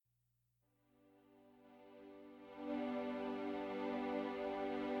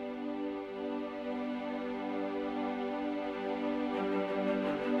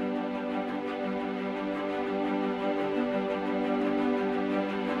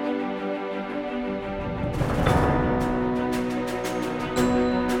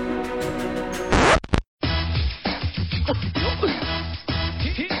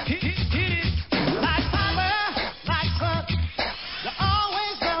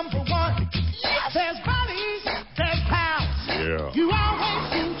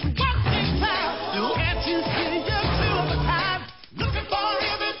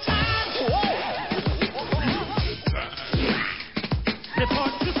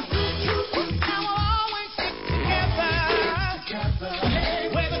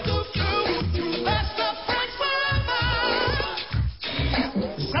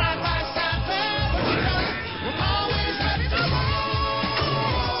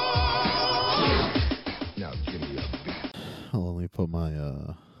put my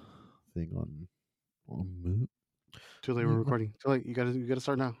thing on mute. Too late. We're recording. Too late. You gotta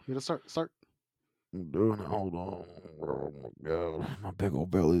start now. You gotta start. I'm doing it. Hold on. Oh my god, my big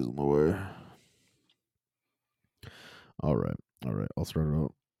old belly's in the way. All right, all right. I'll start it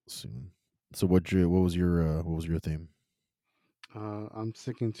out soon. So what was your theme? I'm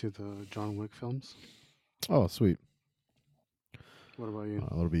sticking to the John Wick films. Oh, sweet. What about you?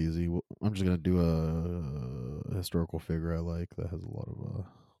 That'll be easy. I'm just gonna do a historical figure I like that has a lot of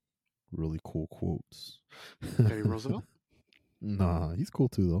really cool quotes. Teddy Roosevelt. Nah, he's cool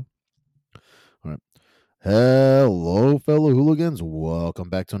too though. All right. Hello, fellow hooligans. Welcome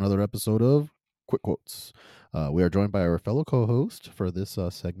back to another episode of Quick Quotes. We are joined by our fellow co-host for this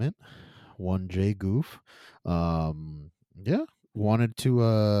segment, one J Goof. Yeah, wanted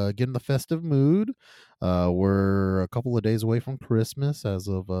to get in the festive mood. We're a couple of days away from Christmas as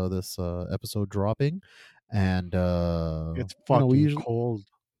of this episode dropping, and It's we fucking usually cold.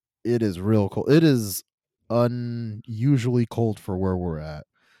 it is real cold. It is unusually cold for where we're at.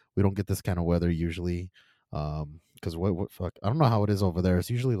 We don't get this kind of weather usually. Because what fuck? I don't know how it is over there. It's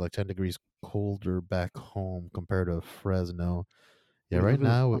usually like 10 degrees colder back home compared to Fresno. Yeah, We right live in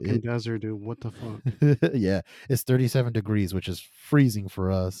a now fucking desert, dude. What the fuck? yeah, it's 37 degrees, which is freezing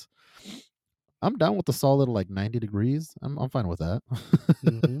for us. I'm down with the solid like 90 degrees. I'm fine with that.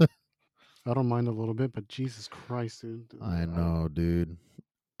 hmm I don't mind a little bit, but Jesus Christ, dude. I I know, dude.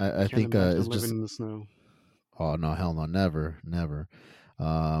 I can't think imagine it's living just in the snow. oh no, hell no, never.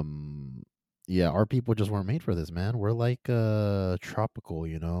 Um, yeah, our people just weren't made for this, man. We're like tropical,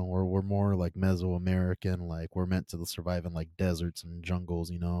 you know. We're more like Mesoamerican, like we're meant to survive in like deserts and jungles,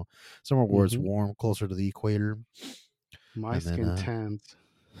 you know, somewhere where it's hmm warm, closer to the equator. My And then skin tans.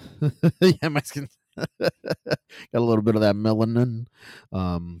 yeah, my skin got a little bit of that melanin.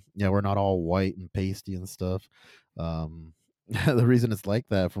 Yeah, we're not all white and pasty and stuff. Um, the reason it's like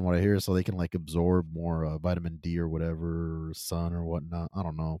that, from what I hear, is so they can like absorb more vitamin D or whatever, or sun or whatnot. I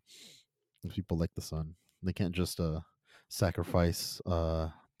don't know. People like the sun. They can't just sacrifice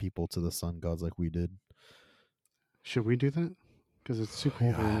people to the sun gods like we did. Should we do that? Because it's too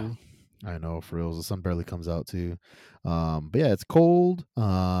cold right Yeah, now. I know, for reals. The sun barely comes out too. But yeah, it's cold.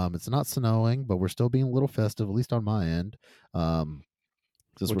 It's not snowing, but we're still being a little festive, at least on my end. Um,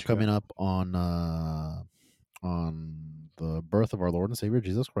 since we're What you got? coming up on the birth of our Lord and Savior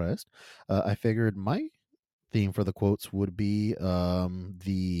Jesus Christ, I figured my theme for the quotes would be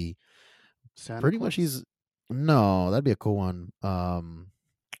the Santa pretty much Claus? he's no, that'd be a cool one.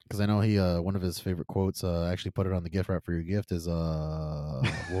 Because I know he one of his favorite quotes, actually put it on the gift wrap for your gift, is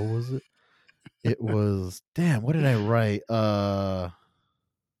what was it? It was damn, what did I write?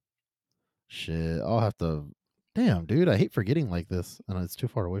 Shit. I'll have to damn, dude, I hate forgetting like this. And it's too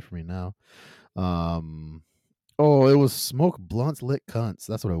far away from me now. Um oh, it was smoke blunts lit cunts.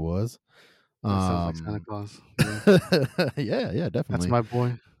 That's what it was. That sounds like Santa Um Claus. Yeah. yeah, That's definitely. my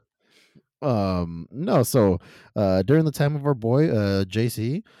boy. No, so during the time of our boy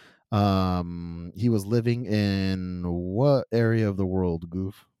JC, he was living in what area of the world,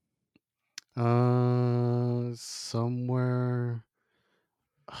 Goof? Somewhere.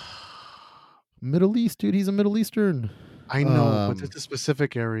 Middle East, dude. He's a Middle Eastern. I know, but it's a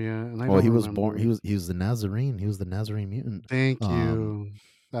specific area, and I Well, don't he was born. remember. He was the Nazarene. He was the Nazarene mutant. Thank Um, you.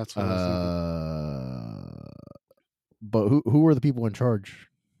 That's what I was thinking. uh, but who were the people in charge?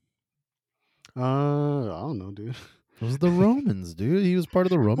 I don't know, dude. It was the Romans, dude. He was part of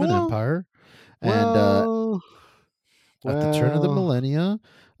the Roman well, Empire, and well, at the turn of the well. millennia,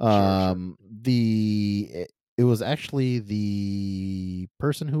 Sure. it was actually the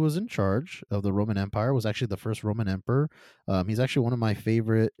person who was in charge of the Roman Empire was actually the first Roman emperor. He's actually one of my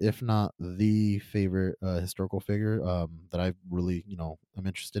favorite, if not the favorite, historical figure that I really, I'm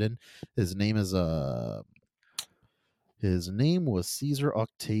interested in. His name is his name was Caesar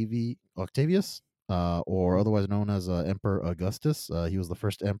Octavius, or otherwise known as Emperor Augustus. He was the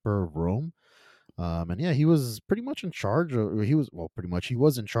first emperor of Rome. And yeah, he was pretty much in charge of, pretty much, he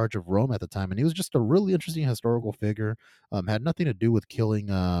was in charge of Rome at the time. And he was just a really interesting historical figure. Had nothing to do with killing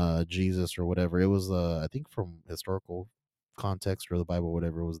Jesus or whatever. It was, I think, from historical context or the Bible,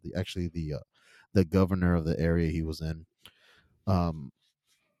 whatever, it was the governor of the area he was in.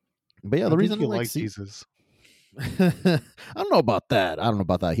 But yeah, I the think reason I you like like Jesus. I don't know about that. I don't know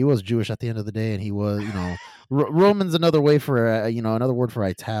about that. He was Jewish at the end of the day, and he was, Roman's another way for, another word for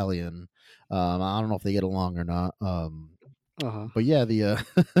Italian. I don't know if they get along or not. Uh huh. But yeah,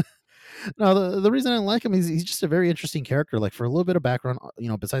 no, the reason I like him is he's just a very interesting character. Like, for a little bit of background,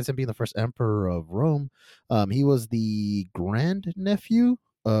 besides him being the first emperor of Rome, he was the grand nephew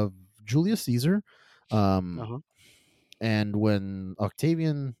of Julius Caesar. Uh Um, huh. and when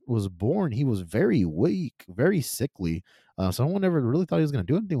Octavian was born, he was very weak, very sickly. So no one ever really thought he was going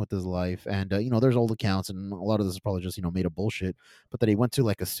to do anything with his life. And there's old accounts, and a lot of this is probably just made up bullshit. But that he went to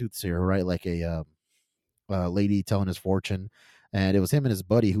like a soothsayer, right, like a lady telling his fortune, and it was him and his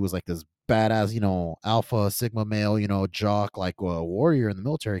buddy who was like this badass, alpha sigma male, jock, like a warrior in the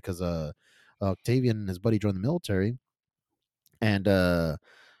military, because Octavian and his buddy joined the military, and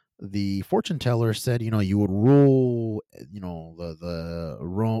the fortune teller said, you would rule, the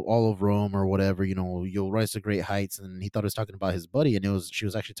Rome, all of Rome or whatever, you'll rise to great heights. And he thought it was talking about his buddy, and she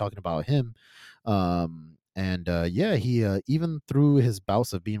was actually talking about him. And yeah, he even through his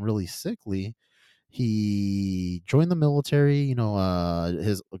bouts of being really sickly, he joined the military.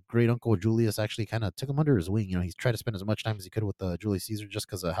 His great uncle Julius actually kind of took him under his wing. He tried to spend as much time as he could with Julius Caesar, just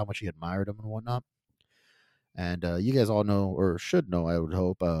because of how much he admired him and whatnot. And you guys all know, or should know, I would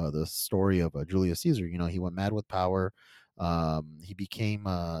hope, the story of Julius Caesar. He went mad with power. He became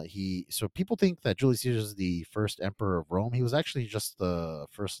he. So people think that Julius Caesar is the first emperor of Rome. He was actually just the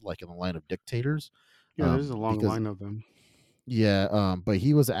first, like, in the line of dictators, Yeah, there's a long because line of them. yeah, but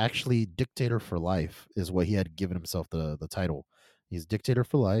he was actually dictator for life, is what he had given himself the title. He's dictator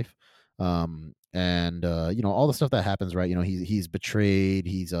for life. And all the stuff that happens, right? He's betrayed.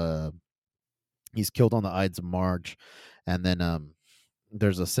 He's killed on the Ides of March, and then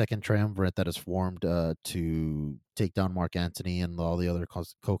there's a second triumvirate that is formed to take down Mark Antony and all the other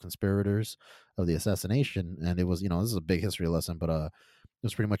co-conspirators of the assassination. And it was, this is a big history lesson, but it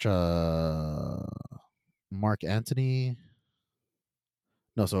was pretty much Mark Antony.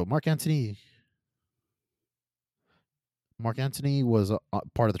 No, so Mark Antony was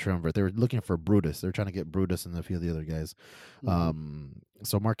part of the triumvirate. They were looking for Brutus. They were trying to get Brutus and a few of the other guys. Hmm.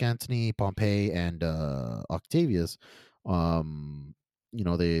 So Mark Antony, Pompey, and Octavius,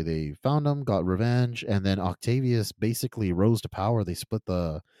 they found him, got revenge, and then Octavius basically rose to power. They split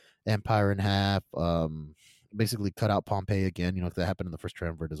the empire in half. Basically cut out Pompey again. That happened in the first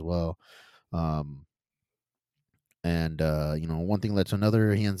triumvirate as well. Um, and one thing led to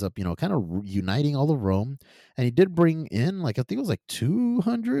another. He ends up kind of uniting all of Rome, and he did bring in, like, I think it was like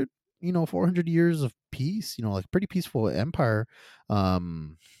 200, 400 years of peace, like pretty peaceful empire.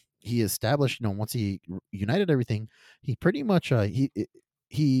 He established, once he united everything, he pretty much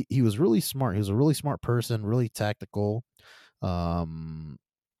he was really smart. He was a really smart person, really tactical. um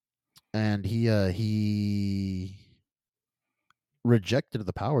and he rejected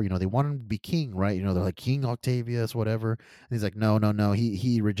the power. They wanted him to be king, right? They're like, King Octavius, whatever. And he's like, no, no, no.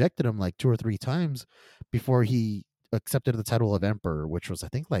 He rejected him like two or three times before he accepted the title of emperor, which was, I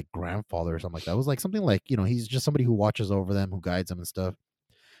think, like grandfather or something like that. It was like something like, he's just somebody who watches over them, who guides them and stuff.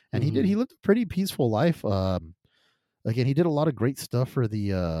 And he Hmm. lived a pretty peaceful life. Again, he did a lot of great stuff for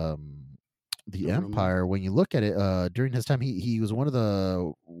the The Roman. empire. When you look at it, during his time, he was one of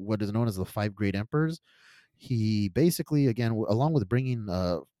the, what is known as the five great emperors. He basically, again, along with bringing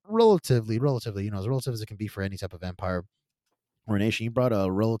relatively, as relative as it can be for any type of empire or nation, he brought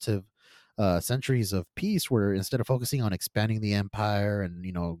a relative centuries of peace, where instead of focusing on expanding the empire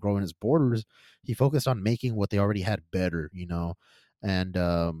and growing its borders, he focused on making what they already had better. And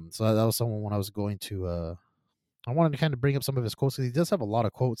so that was someone, when I was going to I wanted to kind of bring up some of his quotes, because he does have a lot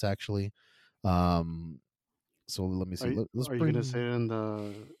of quotes, actually. um so let me see. Let's Are you gonna bring. say it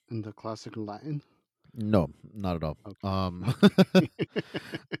in the classic Latin? No, not at all. Okay. um Okay.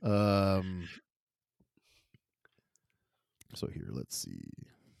 um So here, let's see.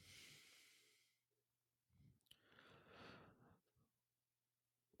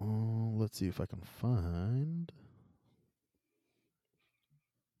 Let's see if I can find.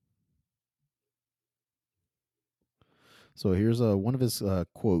 So here's one of his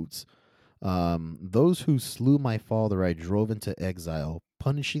quotes. Those who slew my father I drove into exile,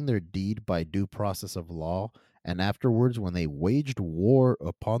 punishing their deed by due process of law. And afterwards, when they waged war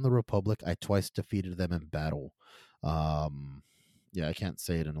upon the republic, I twice defeated them in battle. Um, yeah, I can't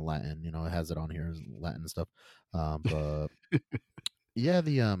say it in Latin. It has it on here as Latin stuff. But yeah,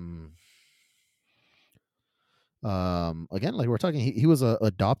 the again, like we're talking, he was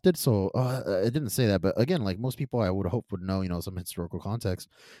adopted. So I didn't say that, but again, like most people, I would hope would know, some historical context.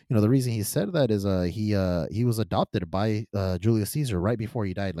 The reason he said that is he was adopted by Julius Caesar right before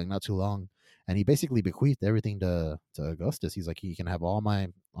he died, like not too long. And he basically bequeathed everything to Augustus. He's like, he can have all my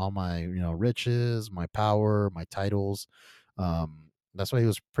riches, my power, my titles. That's why he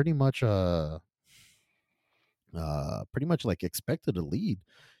was pretty much like expected to lead.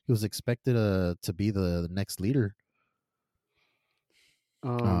 He was expected to be the next leader.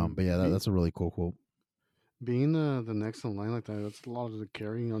 um But yeah, y- that's a really cool quote. Being the next in line like that, that's a lot of the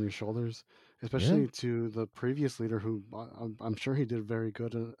carrying on your shoulders, Yeah. especially to the previous leader who I'm sure he did very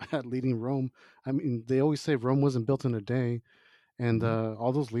good at leading Rome. I mean, they always say Rome wasn't built in a day, and Mhm.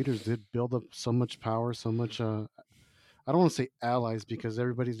 all those leaders did build up so much power, so much. I don't want to say allies because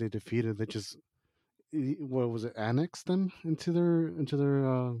everybody they defeated, they just what was it, annexed them into their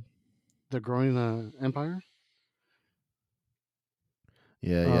growing empire.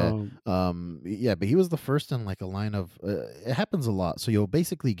 Yeah, yeah. Um, Yeah, but he was the first in like a line of it happens a lot. So you'll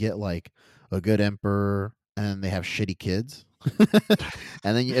basically get like a good emperor and they have shitty kids.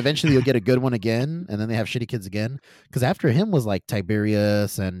 And then eventually you'll get a good one again and then they have shitty kids again cuz after him was like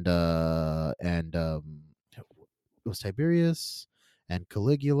Tiberius and it was Tiberius and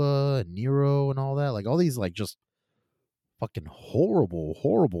Caligula and Nero and all that. Like all these like just fucking horrible,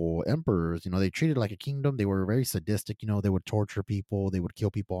 horrible emperors. You know, they treated like a kingdom. They were very sadistic. You know, they would torture people. They would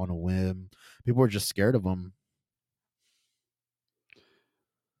kill people on a whim. People were just scared of them.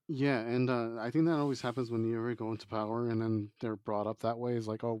 yeah, and I think that always happens when you ever go into power, and then they're brought up that way. It's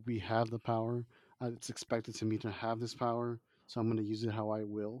like, oh, we have the power. It's expected to me to have this power, so I'm going to use it how I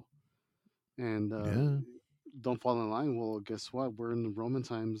will. And Yeah, don't fall in line. Well, guess what? We're in the Roman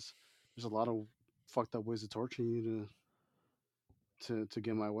times. There's a lot of fucked up ways to torture you to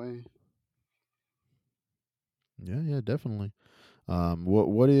get my way. yeah, yeah, definitely.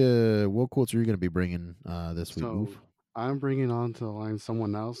 What quotes are you gonna be bringing this week, So Goof? I'm bringing on to the line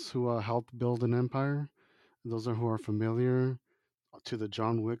someone else who helped build an empire. Those are who are familiar to the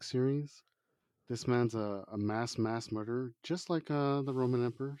John Wick series. This man's a mass murderer, just like the Roman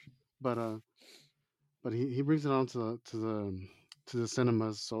emperor, but he brings it on to the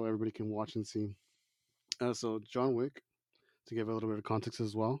cinemas so everybody can watch and see. So John Wick, to give a little bit of context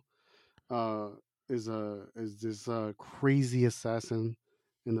as well, uh, is this crazy assassin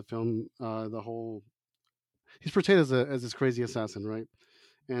in the film. The whole he's portrayed as this crazy assassin, right?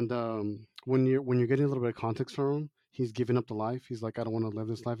 And when you're getting a little bit of context from him, he's giving up the life. He's like, I don't want to live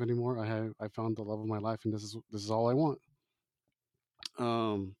this life anymore. I found the love of my life, and this is all I want.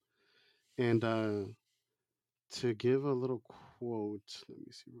 Um, and to give a little quote, let me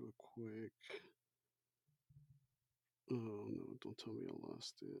see real quick. Oh no! Don't tell me I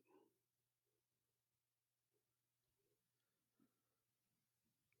lost it.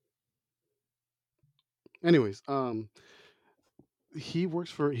 Anyways, he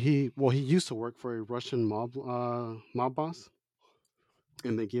used to work for a Russian mob boss,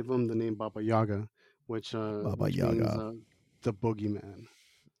 and they give him the name Baba Yaga, Baba which means Yaga. the boogeyman.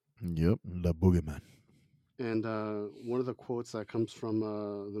 Yep, the boogeyman. And one of the quotes that comes from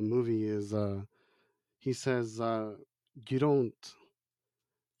the movie is he says, "You don't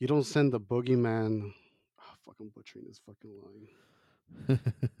send the boogeyman." Oh, fuck, I'm butchering this fucking line.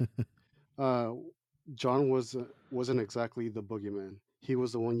 Uh, John wasn't exactly the boogeyman. He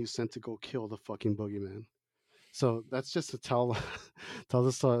was the one you sent to go kill the fucking boogeyman. So that's just to tell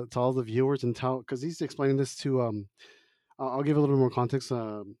tell all the viewers and tell because he's explaining this to I'll give a little more context.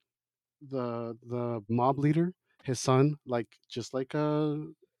 The mob leader, his son, like just like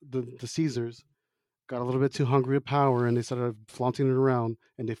the Caesars, got a little bit too hungry of power and they started flaunting it around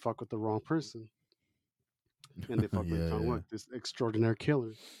and they fuck with the wrong person and they fuck with Yeah, John yeah. Wick, this extraordinary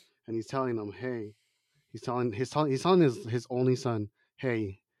killer, and he's telling them, hey, he's telling his only son,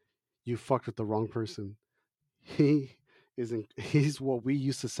 hey, you fucked with the wrong person. He he's what we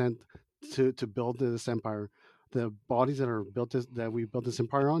used to send to build this empire. The bodies that are built that we built this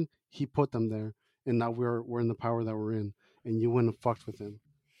empire on, he put them there, and now we're in the power that we're in. And you went and fucked with him.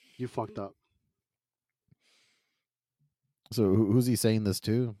 You fucked up. So who's he saying this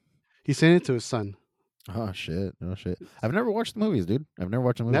to? He's saying it to his son. Oh shit! Oh shit! I've never watched the movies, dude. I've never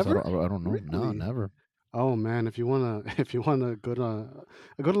watched the movies. So Never, I don't know. No, really. never. Oh man, if you wanna if you want a good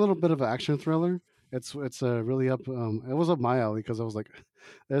little bit of an action thriller, it's really up. It was up my alley because I was like,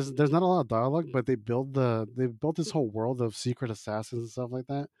 there's not a lot of dialogue, but they built this whole world of secret assassins and stuff like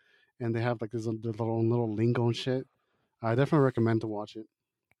that, and they have like their own little lingo and shit. I definitely recommend to watch it.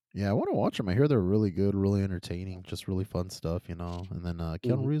 Yeah, I want to watch them. I hear they're really good, really entertaining, just really fun stuff, you know. And then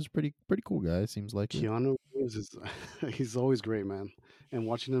Keanu Hmm. Reeves is pretty cool guy. Seems like it. Keanu Reeves is he's always great, man. And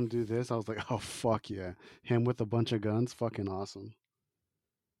watching him do this, I was like, oh fuck yeah, him with a bunch of guns, fucking awesome.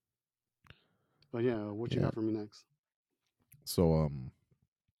 But yeah, what you Yeah. got for me next? So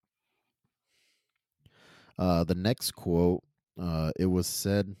the next quote it was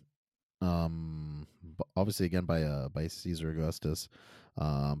said obviously again by Caesar Augustus.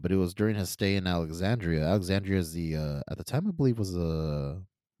 But it was during his stay in Alexandria. Alexandria is the at the time I believe was the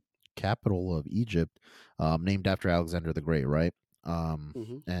capital of Egypt, named after Alexander the Great, right?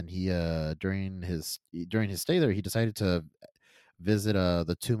 Mm-hmm. And he during his stay there, he decided to visit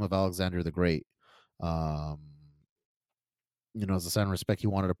the tomb of Alexander the Great. Um, as a sign of respect, he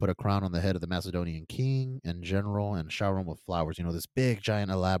wanted to put a crown on the head of the Macedonian king and general and shower him with flowers. This big,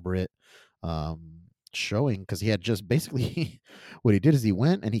 giant, elaborate um, showing, because he had just basically what he did is he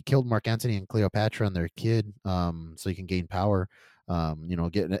went and he killed Mark Antony and Cleopatra and their kid, so he can gain power,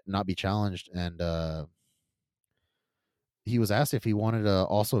 get not be challenged. And he was asked if he wanted to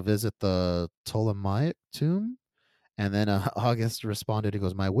also visit the Ptolemaic tomb, and then August responded. He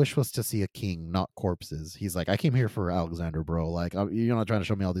goes, "My wish was to see a king, not corpses." He's like, "I came here for Alexander, bro. Like, you're not trying to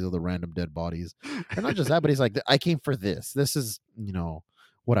show me all these other random dead bodies, or not just that, but he's like, I came for this. This is,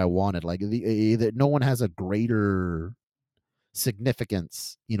 what I wanted. Like, no one has a greater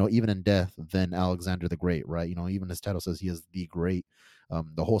significance, even in death, than Alexander the Great, right? Even his title says he is the great.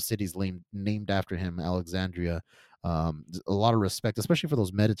 The whole city's named after him, Alexandria. A lot of respect, especially for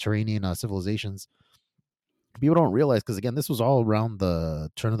those Mediterranean civilizations. People don't realize, because again, this was all around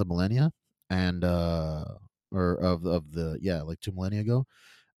the turn of the millennia, and or of the yeah, like 2 millennia ago.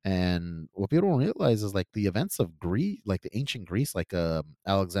 And what people don't realize is like the events of Greece, like the ancient Greece, like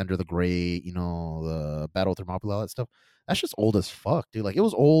Alexander the Great, the Battle of Thermopylae, all that stuff. That's just old as fuck, dude. Like, it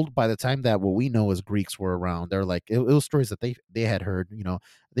was old by the time that what we know as Greeks were around. They're like, it was stories that they had heard. They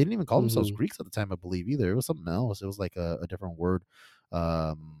didn't even call themselves Mm-hmm. Greeks at the time, I believe, either. It was something else. It was like a different word.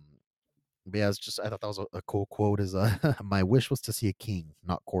 Um, but yeah, it's just, I thought that was a cool quote. Is my wish was to see a king,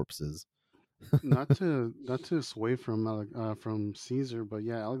 not corpses. Not to sway from Caesar, but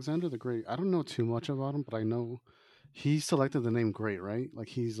yeah, Alexander the Great. I don't know too much about him, but I know he selected the name Great, right? Like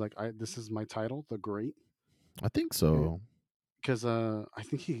he's like, I this is my title, the Great, I think so. because I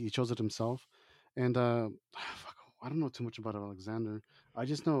think he chose it himself, and fuck, I don't know too much about Alexander. I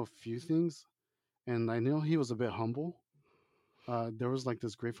just know a few things, and I know he was a bit humble. There was like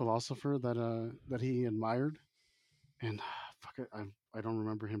this great philosopher that he admired, and fuck it, I don't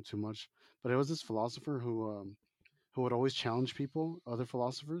remember him too much, but it was this philosopher who would always challenge people, other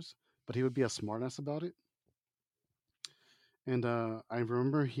philosophers, but he would be a smartass about it. And I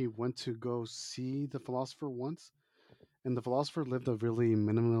remember he went to go see the philosopher once, and the philosopher lived a really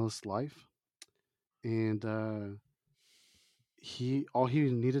minimalist life, and he all he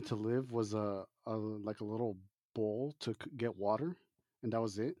needed to live was a like a little bowl to get water, and that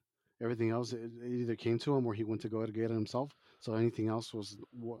was it. Everything else, it either came to him or he went to go to get it himself. So anything else was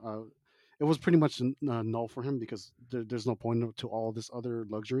it was pretty much null for him, because there's no point to all this other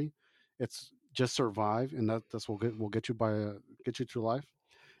luxury. It's just survive, and that's will get you get you through life.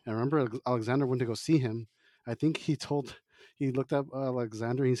 And I remember Alexander went to go see him. I think he looked up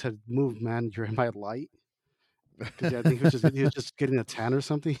Alexander and he said, "Move, man, you're in my light." Because yeah, I think he was just getting a tan or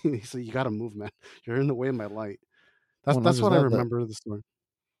something. He said, "You got to move, man. You're in the way of my light." That's Well, not that's just what I that, that remember of the story.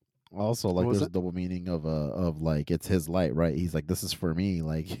 also, What like, was there's a it? double meaning of like, it's his light, right? He's like, this is for me.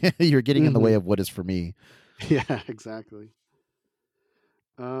 Like, you're getting in the way Hmm. of what is for me. Yeah, exactly.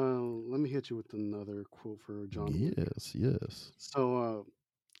 Let me hit you with another quote for John Wick. Yes, yes. So,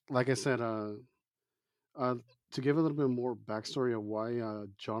 like I said, uh, to give a little bit more backstory of why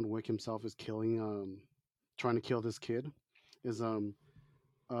John Wick himself is trying to kill this kid, is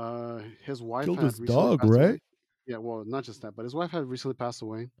his wife Killed had his recently dog, passed right? away. Yeah, well, not just that, but his wife had recently passed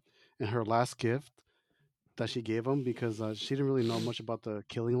away, and her last gift that she gave him, because she didn't really know much about the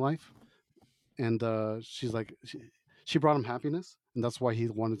killing life, and she's like she brought him happiness, and that's why he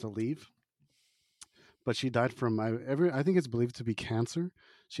wanted to leave. But she died from I think it's believed to be cancer.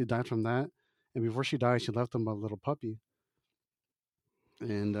 She died from that, and before she died, she left him a little puppy,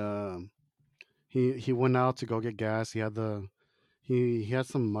 and he went out to go get gas. He had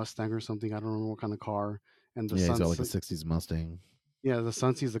some Mustang or something. I don't remember what kind of car. And Yeah, he's got like a '60s Mustang. the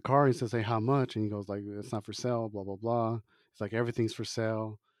son sees the car. He says, "Hey, how much?" And he goes like, "It's not for sale." Blah blah blah. It's like everything's for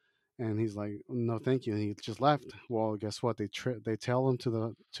sale. And he's like, "No, thank you." And he just left. Well, guess what? They tell him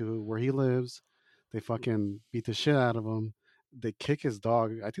to where he lives. They fucking beat the shit out of him. They kick his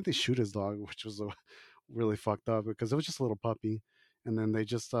dog. I think they shoot his dog, which was really fucked up, because it was just a little puppy. And then they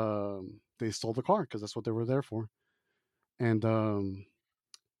stole the car because that's what they were there for. And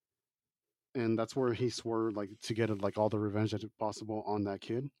and that's where he swore like to get like all the revenge that possible on that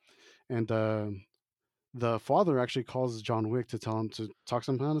kid. And the father actually calls John Wick to tell him to talk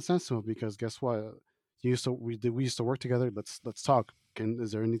some kind of sense to him, because guess what? We used to work together. Let's talk.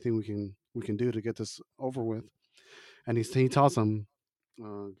 Is there anything we can do to get this over with? And he tells him, give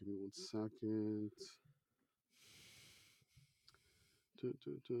me 1 second. Du-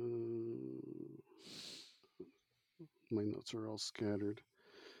 du- du. My notes are all scattered.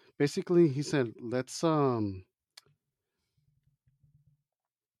 Basically, he said,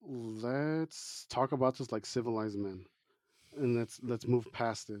 let's talk about this like civilized men, and let's move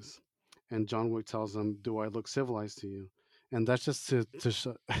past this. And John Wick tells him, "Do I look civilized to you?" And that's just to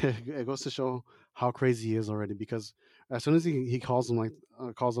show, it goes to show how crazy he is already. Because as soon as he calls him like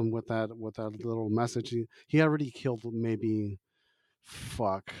calls him with that little message, he already killed maybe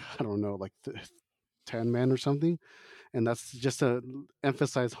fuck I don't know like 10 men or something. And that's just to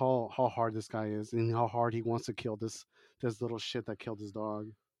emphasize how hard this guy is and how hard he wants to kill this little shit that killed his dog.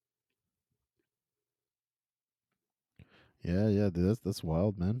 Yeah, yeah, dude, that's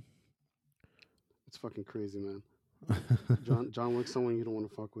wild, man. It's fucking crazy, man. John Wick's someone you don't want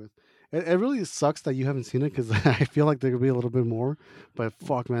to fuck with. It really sucks that you haven't seen it because I feel like there could be a little bit more. But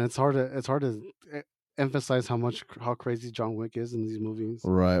fuck, man, it's hard to emphasize how crazy John Wick is in these movies.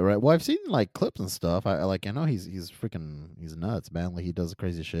 Right, right. Well, I've seen like clips and stuff. Like I know he's freaking he's nuts, man. Like he does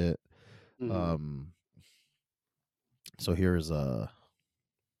crazy shit. Hmm. Um, so here's another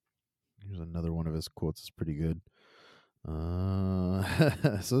one of his quotes. It's pretty good.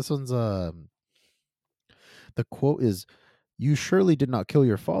 So this one's the quote is, "You surely did not kill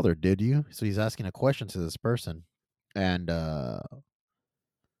your father, did you?" So he's asking a question to this person, and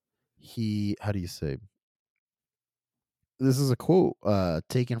he how do you say this is a quote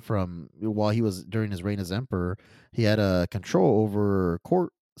taken from while he was during his reign as emperor. He had a control over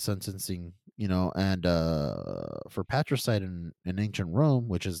court sentencing, and for patricide in ancient Rome,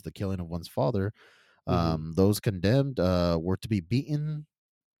 which is the killing of one's father. Hmm. Those condemned were to be beaten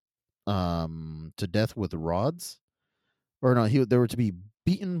to death with rods, or no, they were to be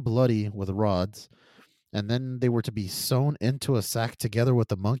beaten bloody with rods, and then they were to be sewn into a sack together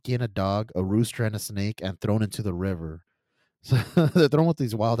with a monkey and a dog, a rooster and a snake, and thrown into the river. So they're thrown with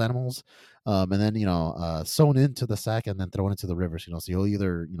these wild animals, and then sewn into the sack and then thrown into the rivers. So you'll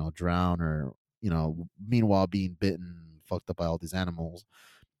either drown or meanwhile being bitten, fucked up by all these animals,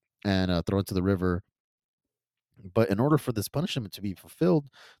 and thrown into the river. But in order for this punishment to be fulfilled,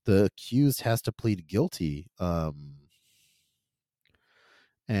 the accused has to plead guilty.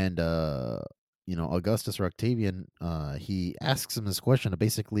 And Augustus or Octavian, he asks him this question to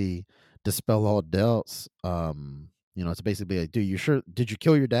basically dispel all doubts. To basically be like, dude, you sure did you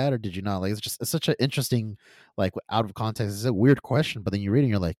kill your dad or did you not? Like, it's such an interesting, like, out of context. It's a weird question, but then you read it and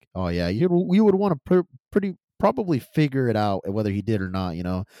you're like, oh yeah, you would want to pretty probably figure it out whether he did or not. You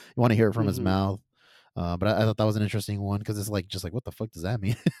want to hear it from his Hmm. mouth. But I thought that was an interesting one because it's like just like what the fuck does that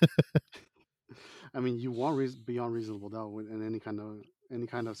mean? I mean, you want beyond reasonable doubt in any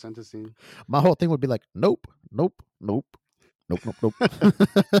kind of sentencing. My whole thing would be like, nope, nope, nope, nope, nope, nope.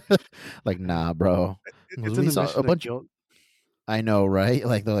 Like, nah, bro. It's 'Cause an we saw admission a of bunch. guilt. I know, right?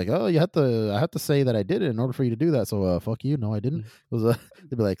 Like they're like, oh, I have to say that I did it in order for you to do that. So, fuck you. No, I didn't. It was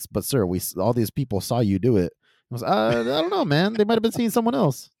they'd be like, but sir, all these people saw you do it. I was, I don't know, man. They might have been seeing someone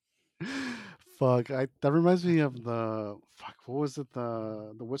else. Fuck, that reminds me of the fuck. What was it?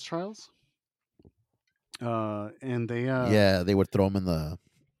 The witch trials. And Yeah, they would throw them in the.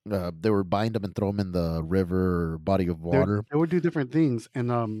 They would bind them and throw them in the river or body of water. they would do different things, and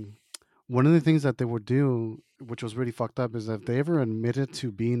one of the things that they would do, which was really fucked up, is that if they ever admitted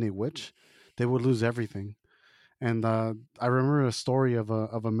to being a witch, they would lose everything. And I remember a story of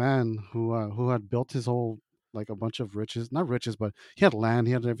a man who had built his whole like a bunch of riches, not riches, but he had land,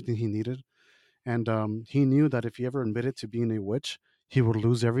 he had everything he needed, and he knew that if he ever admitted to being a witch, he would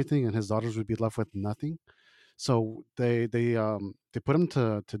lose everything, and his daughters would be left with nothing. So they put him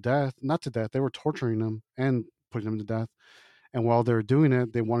to death, not to death. They were torturing him and putting him to death. And while they were doing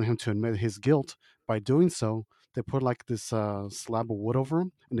it, they wanted him to admit his guilt. By doing so, they put like this slab of wood over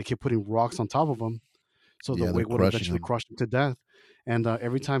him, and they kept putting rocks on top of him, so the Yeah, they're wig would crushing eventually them. crush him to death. And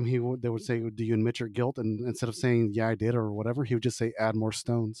every time they would say, "Do you admit your guilt?" And instead of saying "Yeah, I did" or whatever, he would just say, "Add more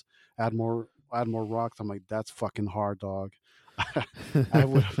stones, add more rocks." I'm like, "That's fucking hard, dog." I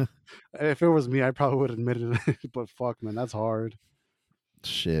would have, if it was me, I probably would have admitted it. But fuck, man, that's hard.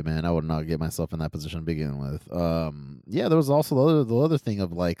 Shit, man, I would not get myself in that position to begin with. Yeah, there was also the other thing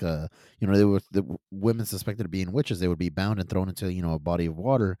of like, they were the women suspected of being witches. They would be bound and thrown into a body of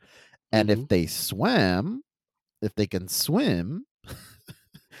water, and Hmm. if they can swim,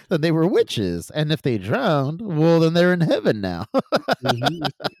 then they were witches, and if they drowned, well, then they're in heaven now. Hmm.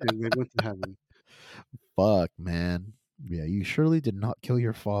 It's okay. They went to heaven. Fuck, man. Yeah, you surely did not kill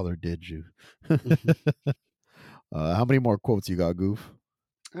your father, did you? Mhm. How many more quotes you got, Goof?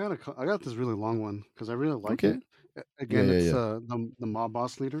 I got this really long one because I really like Okay. it. Yeah, Again, yeah, it's yeah. the mob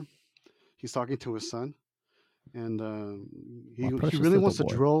boss leader. He's talking to his son, and My he precious really little wants to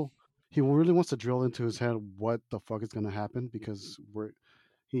boy. drill. He really wants to drill into his head what the fuck is going to happen because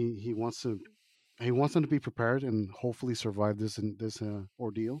he wants to. he wants them to be prepared and hopefully survive this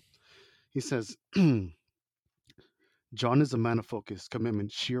ordeal. He says, John is a man of focus,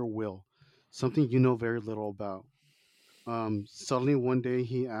 commitment, sheer will, something you know very little about. Suddenly one day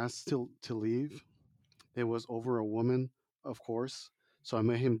he asked to leave. It was over a woman, of course. So I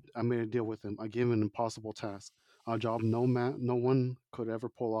made a deal with him. I gave him an impossible task, a job no one could ever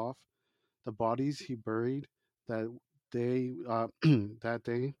pull off. The bodies he buried that that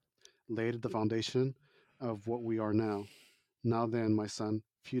day laid the foundation of what we are now. Now then, my son,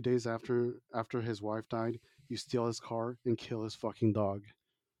 few days after his wife died, you steal his car and kill his fucking dog.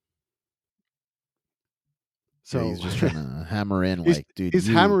 Yeah, he's So just trying to hammer in, he's like, dude, he's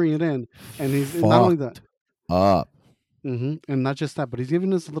you hammering it in, and he's and not only that. fucked up. And not just that, but he's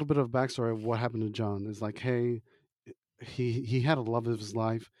giving us a little bit of backstory of what happened to John. It's like, hey, he had a love of his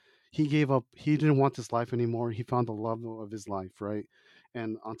life. He gave up. He didn't want this life anymore. He found the love of his life, right?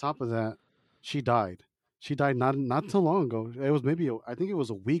 And on top of that, she died. She died not too long ago. It was I think it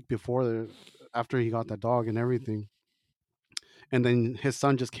was a week before after he got that dog and everything. And then his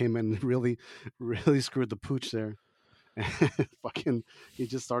son just came in and really screwed the pooch there. And fucking, he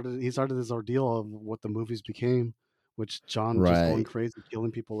started this ordeal of what the movies became, which John just going Right. crazy,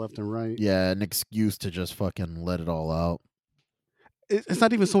 killing people left and right. Yeah, an excuse to just fucking let it all out. It's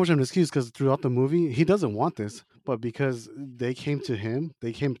not even so much of an excuse because throughout the movie he doesn't want this, but because they came to him,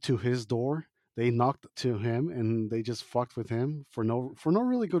 they came to his door, they knocked to him, and they just fucked with him for no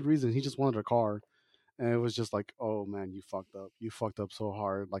really good reason. He just wanted a car, and it was just like, oh man, you fucked up so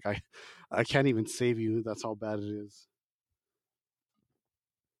hard. Like I can't even save you. That's how bad it is.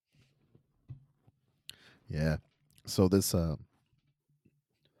 Yeah. So this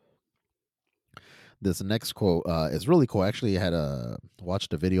next quote is really cool. Actually, I had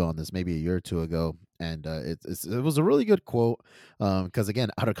watched a video on this maybe a year or two ago, and it was a really good quote. Because again,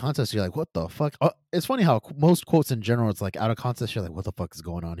 out of context, you're like, "What the fuck?" It's funny how most quotes in general, it's like out of context, you're like, "What the fuck is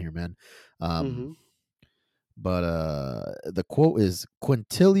going on here, man?" Um, Mm-hmm. but the quote is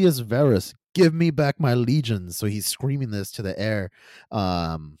Quintilius Verus, give me back my legions. So he's screaming this to the air.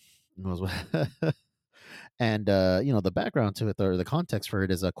 Knows what- and the background to it, or the context for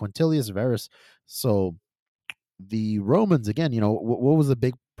it is Quintilius Verus. So the Romans, again, what was the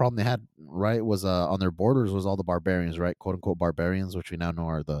big problem they had, right? Was on their borders was all the barbarians, right? Quote unquote barbarians, which we now know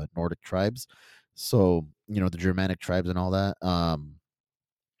are the Nordic tribes. So, the Germanic tribes and all that.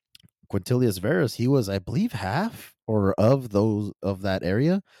 Quintilius Verus, he was, I believe, half or of that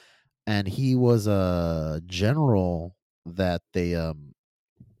area, and he was a general that they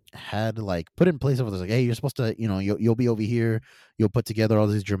had like put in place over there. Like, hey, you're supposed to, you'll be over here. You'll put together all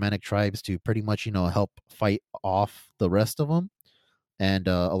these Germanic tribes to pretty much, help fight off the rest of them, and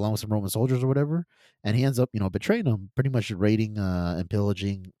along with some Roman soldiers or whatever. And he ends up, betraying them, pretty much raiding and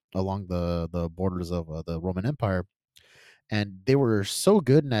pillaging along the borders of the Roman Empire. And they were so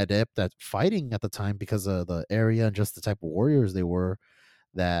good and adept at fighting at the time because of the area and just the type of warriors they were,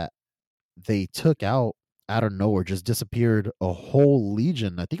 that they took out of nowhere, just disappeared a whole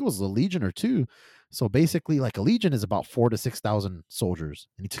legion. I think it was a legion or two. So basically, like a legion is about 4 to 6,000 soldiers,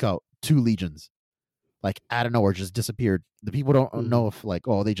 and he took out two legions, like out of nowhere, just disappeared. The people don't Mm-hmm. know if like,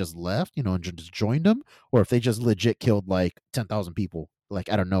 oh, they just left, and just joined them, or if they just legit killed like 10,000 people, like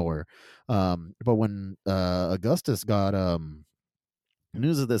out of nowhere. But when Augustus got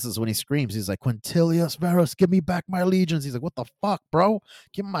news of this, is when he screams. He's like, Quintilius Varus, give me back my legions. He's like, what the fuck, bro?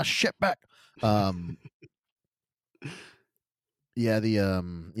 Give me my shit back. Um, yeah,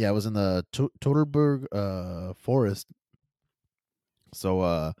 it was in the Toterberg forest.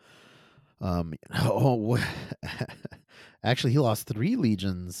 So oh, actually, he lost three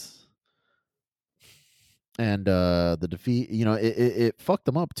legions, and the defeat, it fucked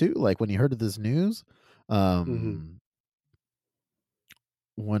him up too. Like when he heard of this news, Mm-hmm. um,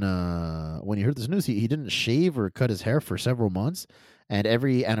 when he heard this news, he didn't shave or cut his hair for several months, and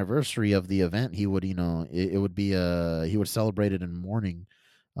every anniversary of the event, he would, it would be he would celebrate it in mourning.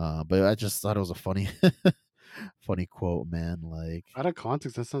 But I just thought it was a funny funny quote, man. Like, Out of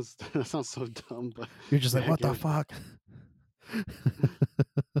context, that sounds that sounds so dumb, but you're just yeah, like, I what get the it. fuck?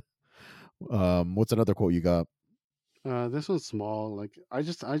 What's another quote you got? This one's small. Like I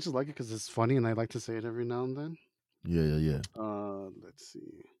just like it because it's funny, and I like to say it every now and then. Yeah, yeah, yeah. Let's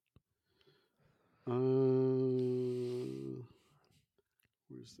see. Uh,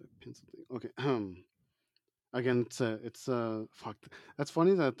 where's that pencil thing? Okay. Again, fuck. That's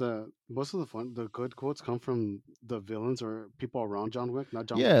funny that the most of the good quotes come from the villains or people around John Wick, not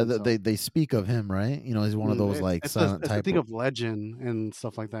John Wick Yeah, himself. they speak of him, right? He's one of those like silent It's a type. thing of legend and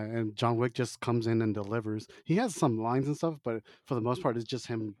stuff like that. And John Wick just comes in and delivers. He has some lines and stuff, but for the most part, it's just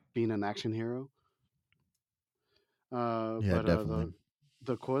him being an action hero. Yeah, But definitely.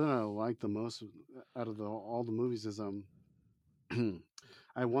 the quote that I like the most out of all the movies is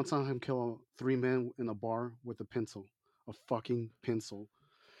I once saw him kill three men in a bar with a pencil, a fucking pencil,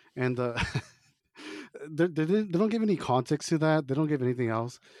 and they don't give any context to that. They don't give anything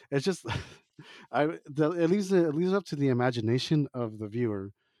else. It's just it leaves it up to the imagination of the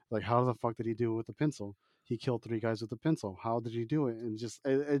viewer. Like, how the fuck did he do it with a pencil? He killed three guys with a pencil. How did he do it? And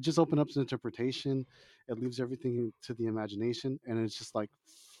it just opens up to interpretation. It leaves everything to the imagination, and it's just like,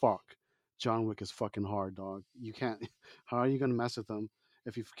 fuck. John Wick is fucking hard, dog. You can't. How are you gonna mess with him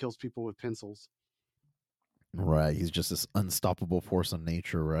if he kills people with pencils? Right. He's just this unstoppable force of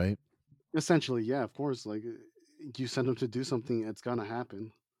nature, right? Essentially, yeah, of course. Like, you send him to do something, it's gonna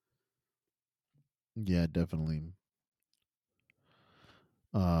happen. Yeah, definitely.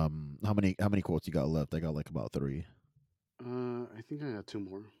 How many quotes you got left? I got like about three. I think I got two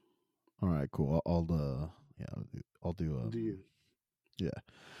more. All right, cool. Yeah, I'll do Do you? yeah.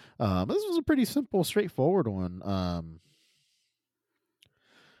 This was a pretty simple, straightforward one.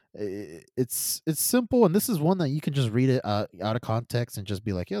 It's simple, and this is one that you can just read it out of context and just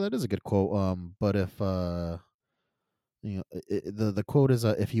be like, yeah, that is a good quote. But if the quote is,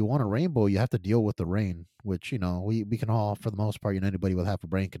 if you want a rainbow, you have to deal with the rain, which we can all, for the most part, anybody with half a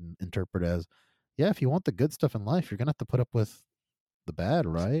brain can interpret as, yeah, if you want the good stuff in life, you're gonna have to put up with the bad,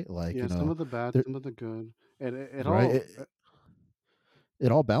 right? Like Yeah, some of the bad, there, some of the good. It right? all.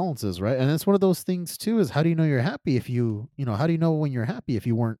 It all balances, right? And it's one of those things too, is how do you know you're happy if how do you know when you're happy if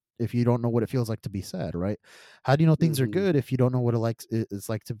you don't know what it feels like to be sad, right? How do you know things are Mhm, good if you don't know what it's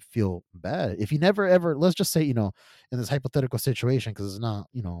like to feel bad? If you never ever, let's just say, in this hypothetical situation, because it's not,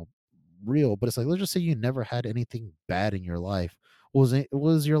 real, but it's like, let's just say you never had anything bad in your life.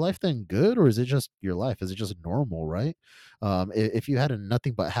 Was your life then good, or is it just your life? Is it just normal, right? If you had a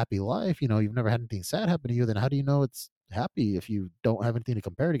nothing but happy life, you've never had anything sad happen to you, then how do you know it's happy if you don't have anything to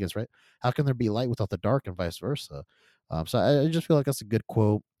compare it against, right? How can there be light without the dark, and vice versa? So I just feel like that's a good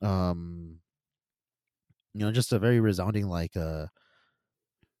quote. Just a very resounding, like, or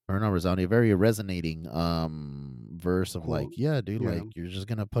not resounding, a very resonating verse of cool. like, yeah, dude, Yeah. like, you're just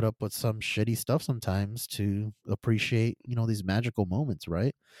gonna put up with some shitty stuff sometimes to appreciate, these magical moments,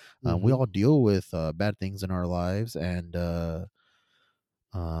 right? We Mhm. all deal with bad things in our lives, and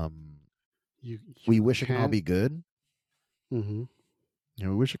um You we you wish it can all can't. be good. Mhm. We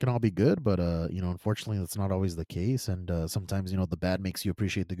wish it can all be good, but unfortunately, that's not always the case. And sometimes, the bad makes you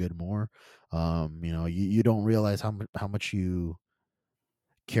appreciate the good more. You don't realize how much you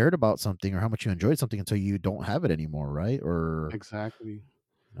cared about something, or how much you enjoyed something, until you don't have it anymore, right? Or Exactly.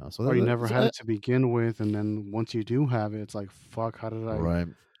 so Or you that, never had it to begin with, and then once you do have it, it's like, fuck. right,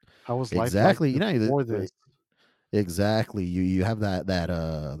 How was life like exactly. before this? Exactly. You have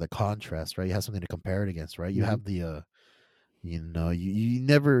the contrast, right? You have something to compare it against, right? You Mhm. have you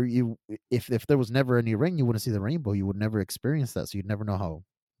never you if there was never any rain, you wouldn't see the rainbow. You would never experience that, so you'd never know how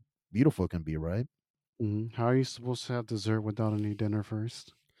beautiful it can be, right? Mhm. How are you supposed to have dessert without any dinner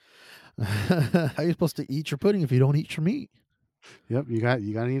first? How are you supposed to eat your pudding if you don't eat your meat? Yep, you got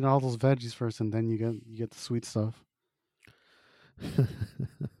to eat all those veggies first, and then you get the sweet stuff.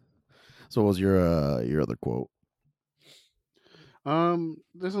 So what was your other quote?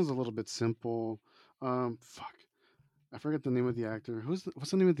 This one's a little bit simple. Fuck, I forget the name of the actor.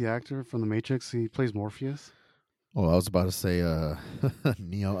 What's the name of the actor from The Matrix? He plays Morpheus. Oh, I was about to say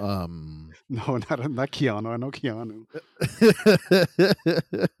Neo. No, not Keanu. I know Keanu.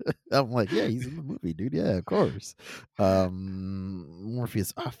 I'm like, yeah, he's in the movie, dude. Yeah, of course.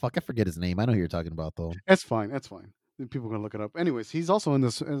 Morpheus. Ah, fuck, I forget his name. I know who you're talking about, though. It's fine. It's fine. People are gonna look it up. Anyways, he's also in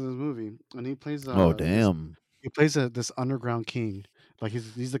this movie, and he plays Oh, damn. this underground king. Like,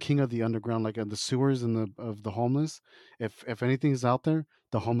 he's the king of the underground, like, the sewers and the of the homeless. If anything's out there,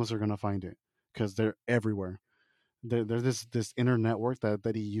 the homeless are gonna find it because they're everywhere. There's this inner network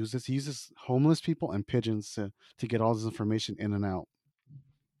that he uses. He uses homeless people and pigeons to get all this information in and out.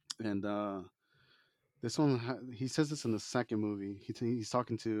 And this one, he says this in the second movie. He's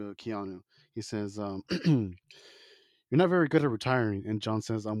talking to Keanu. He says, "You're not very good at retiring," and John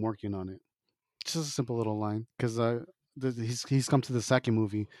says, "I'm working on it." Just a simple little line, because he's come to the second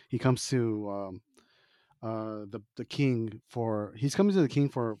movie. He comes to the king for he's coming to the king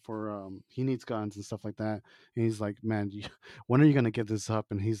for he needs guns and stuff like that. And he's like, "Man, when are you gonna give this up?"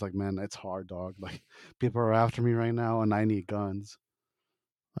 And he's like, "Man, it's hard, dog. Like, people are after me right now, and I need guns."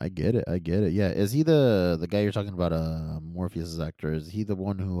 I get it. I get it. Yeah. Is he the guy you're talking about? Morpheus's actor. Is he the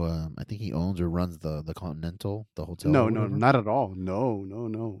one who I think he owns or runs the Continental, the hotel No, or no, whatever? not at all. No, no,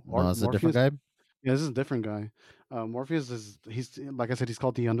 no. No, it's a different Morpheus. guy. Yeah, this is a different guy. Morpheus is he's like I said, he's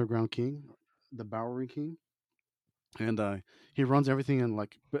called the Underground King, the Bowery King. and he runs everything in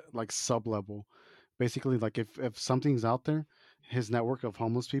like sub level. Basically, like if something's out there, his network of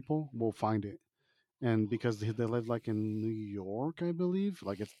homeless people will find it. And because they live like in New York, I believe,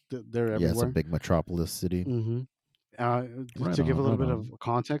 like they're Yeah, it's a everywhere. big metropolis city. hmm Right to give a on, little right bit of on.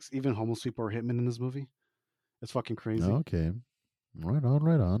 context, even homeless people are hitmen in this movie. It's fucking crazy. Okay, right on,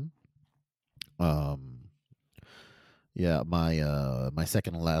 right on. Um, yeah, my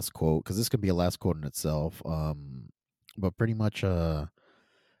second and last quote, because this could be a last quote in itself. But pretty much,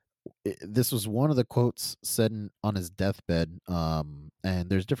 this was one of the quotes said on his deathbed. And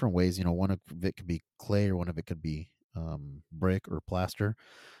there's different ways. One of it could be clay, or one of it could be brick or plaster.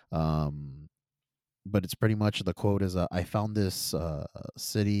 Um, but it's pretty much, the quote is, "I found this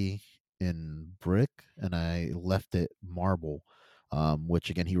city in brick, and I left it marble." Which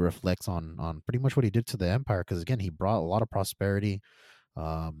again, he reflects on pretty much what he did to the empire, because again, he brought a lot of prosperity.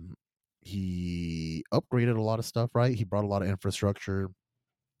 Um, he upgraded a lot of stuff, right? He brought a lot of infrastructure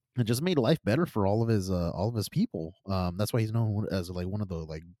and just made life better for all of his people. That's why he's known as like one of the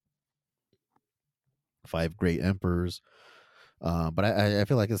like five great emperors. But I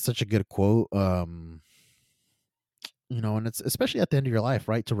feel like it's such a good quote. And it's especially at the end of your life,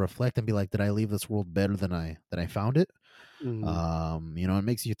 right? To reflect and be like, did I leave this world better than I found it? hmm It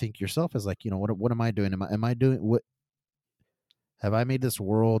makes you think yourself as like, what am I doing? Am I doing what have I made this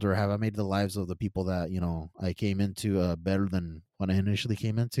world, or have I made the lives of the people that, I came into better than when I initially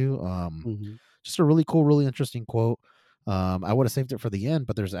came into? hmm Just a really cool, really interesting quote. I would have saved it for the end,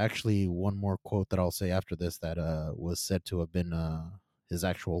 but there's actually one more quote that I'll say after this that was said to have been his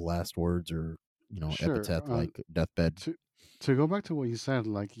actual last words, or Sure. epitaph, like deathbed. To go back to what you said,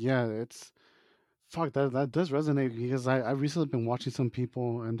 like yeah, it's fuck that does resonate because I recently been watching some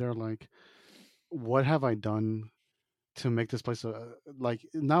people and they're like, what have I done to make this place like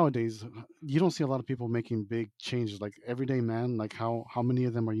nowadays you don't see a lot of people making big changes like everyday man, like how many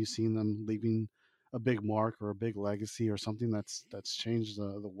of them are you seeing them leaving a big mark or a big legacy or something that's changed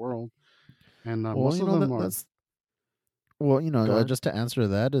the world, and Well, most of them are. that's well, Go ahead. just to answer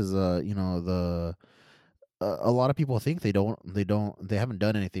that is, the a lot of people think they haven't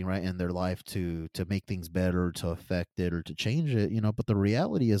done anything right in their life to make things better, to affect it, or to change it. But the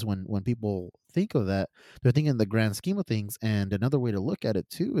reality is, when people think of that, they're thinking the grand scheme of things. And another way to look at it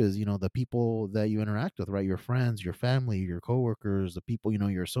too is, the people that you interact with, right? Your friends, your family, your coworkers, the people,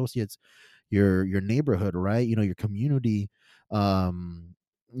 your associates, your neighborhood, right? Your community.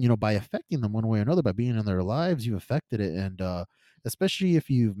 By affecting them one way or another, by being in their lives, you affected it. And especially if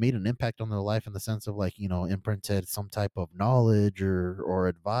you've made an impact on their life, in the sense of like, imprinted some type of knowledge, or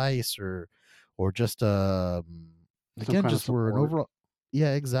advice, or just Some again, kind of just for an support. overall.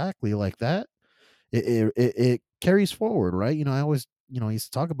 Yeah, exactly, like that. It carries forward, right? I always, used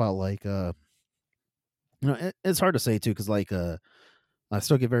to talk about like, it's hard to say too, because like, I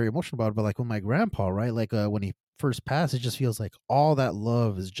still get very emotional about it. But like, with my grandpa, right? Like, when he first passed, it just feels like all that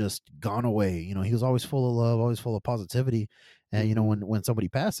love is just gone away. He was always full of love, always full of positivity. And hmm when somebody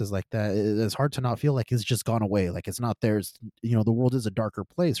passes like that, it's hard to not feel like it's just gone away, like it's not there. The world is a darker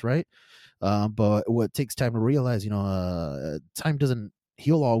place, right? But what takes time to realize, time doesn't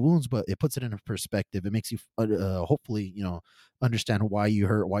heal all wounds, but it puts it in a perspective. It makes you, hopefully, understand why you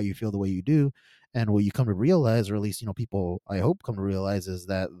hurt, why you feel the way you do. And what you come to realize, or at least, people, I hope, come to realize, is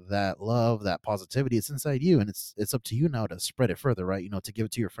that love, that positivity, it's inside you, and it's up to you now to spread it further, right? To give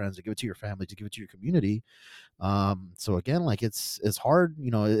it to your friends, to give it to your family, to give it to your community. So again, like, it's hard.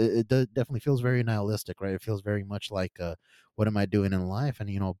 It definitely feels very nihilistic, right? It feels very much like, what am I doing in life? And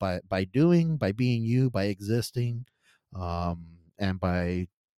by being you, by existing, and by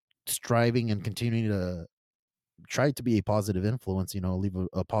striving and continuing to try to be a positive influence, leave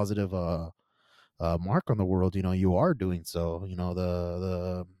a positive mark on the world, you are doing so.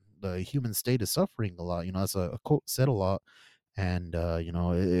 The human state is suffering a lot. That's a quote said a lot. And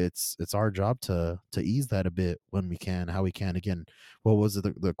it's our job to ease that a bit when we can, how we can. Again, what was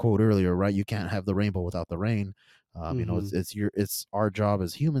the quote earlier, right? You can't have the rainbow without the rain. hmm It's our job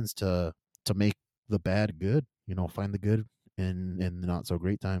as humans to make the bad good, find the good in the not so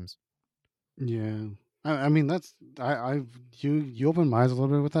great times. Yeah, I mean that's you opened my eyes a little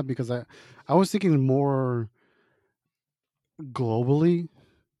bit with that because I was thinking more globally,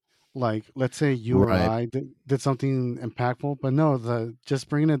 like let's say you or Right. I did something impactful, but no, the just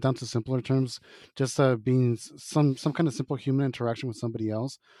bringing it down to simpler terms, just being some kind of simple human interaction with somebody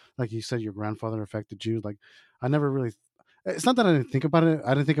else, like you said your grandfather affected you. Like I never really, it's not that I didn't think about it,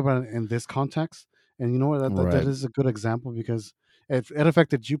 I didn't think about it in this context. And you know what, that Right. is a good example because it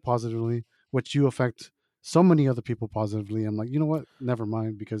affected you positively, which you affect so many other people positively. I'm like, you know what? Never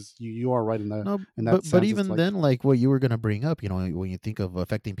mind, because you are right No, in that but sense. It's even like then, like what you were gonna bring up, when you think of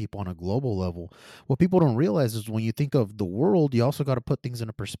affecting people on a global level, what people don't realize is when you think of the world, you also got to put things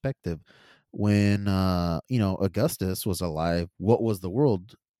into perspective. When Augustus was alive, what was the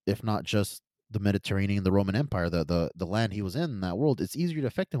world if not just the Mediterranean, the Roman Empire, the land he was in that world? It's easier to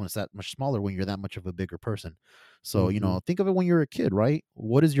affect him when it's that much smaller when you're that much of a bigger person. So, hmm think of it when you're a kid, right?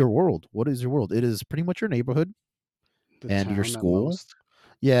 What is your world? What is your world? It is pretty much your neighborhood the and your town at school. most.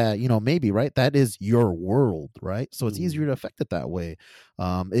 Yeah, maybe, right? That is your world, right? So it's hmm easier to affect it that way.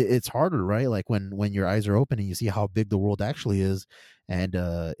 It's harder, right? Like when your eyes are open and you see how big the world actually is, and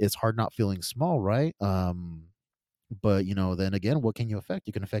it's hard not feeling small, right? But then again, what can you affect?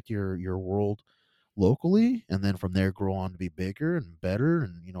 You can affect your world locally, and then from there grow on to be bigger and better,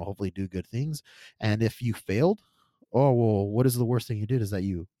 and hopefully do good things. And if you failed, oh well, what is the worst thing you did? Is that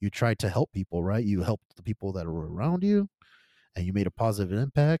you tried to help people, right? You helped the people that are around you and you made a positive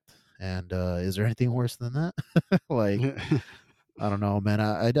impact. And is there anything worse than that? Like, I don't know, man.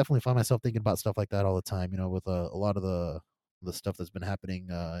 I definitely find myself thinking about stuff like that all the time. With a lot of the stuff that's been happening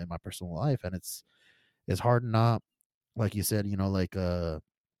in my personal life, and it's hard not, like you said, like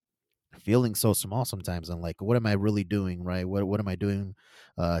feeling so small sometimes, and like, what am I really doing, right? What am I doing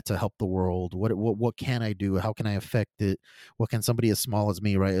to help the world? What can I do? How can I affect it? What can somebody as small as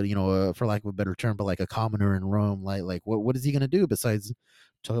me, right? For lack of a better term, but like a commoner in Rome, like what is he going to do besides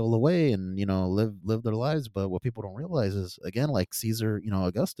toil away and live their lives? But what people don't realize is, again, like Caesar,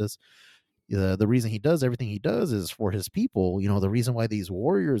 Augustus, the reason he does everything he does is for his people. The reason why these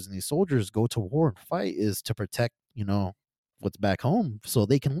warriors and these soldiers go to war and fight is to protect, what's back home, so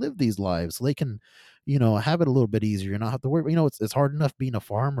they can live these lives, so they can, have it a little bit easier, not have to worry. It's hard enough being a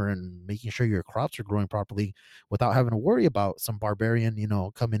farmer and making sure your crops are growing properly without having to worry about some barbarian,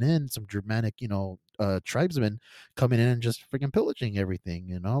 coming in, some Germanic, tribesmen coming in and just freaking pillaging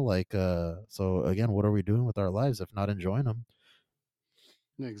everything, like, so again, what are we doing with our lives if not enjoying them?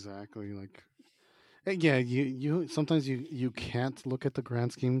 Exactly. Like, yeah, you sometimes you can't look at the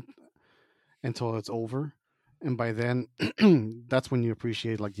grand scheme until it's over, and by then, that's when you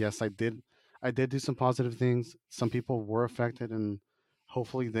appreciate. Like, yes, I did do some positive things. Some people were affected, and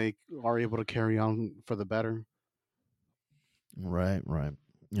hopefully they are able to carry on for the better. Right, right.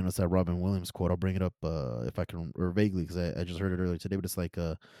 It's that Robin Williams quote. I'll bring it up if I can, or vaguely, because I just heard it earlier today. But it's like,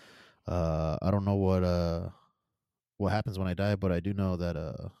 I don't know what happens when I die, but I do know that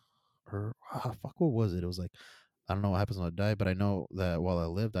or fuck, what was it? It was like, I don't know what happens when I die, but I know that while I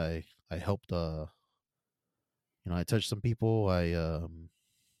lived, I helped. I touched some people.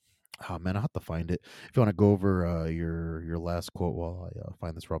 Oh man, I have to find it. If you want to go over your last quote while I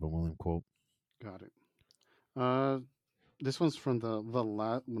find this Robin Williams quote. Got it. Uh, this one's from the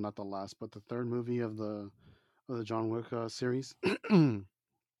last, well, not the last, but the third movie of the John Wick series.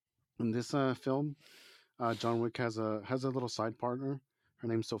 In this film, John Wick has a little side partner. Her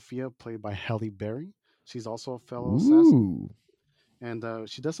name's Sophia, played by Halle Berry. She's also a fellow assassin, Ooh. and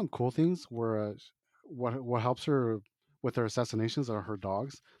she does some cool things. Where what helps her with her assassinations are her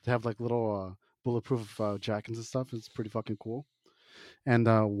dogs. They have like little bulletproof jackets and stuff. It's pretty fucking cool. And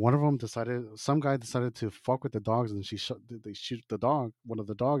one of them some guy decided to fuck with the dogs, and they shoot the dog. One of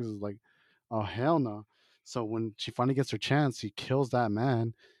the dogs is like, oh hell no. So when she finally gets her chance, she kills that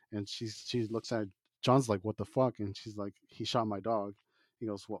man, and she looks at John's like, what the fuck? And she's like, he shot my dog. He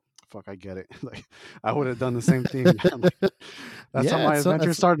goes, well, fuck, I get it. Like, I would have done the same thing, man. Like, that's how Yeah, my it's so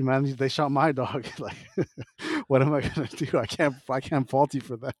adventure it's started, man. They shot my dog. Like, what am I gonna do? I can't fault you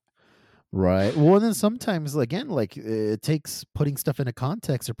for that. Right. Well, then sometimes, again, like, it takes putting stuff into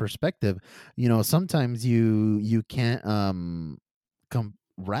context or perspective. Sometimes you can't come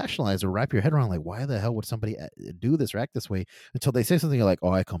rationalize or wrap your head around, like, why the hell would somebody do this or act this way, until they say something. You're like,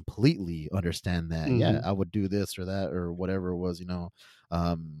 oh, I completely understand that. Yeah, hmm I would do this or that or whatever it was.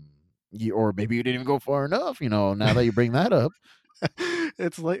 Or maybe you didn't even go far enough. Now that you bring that up.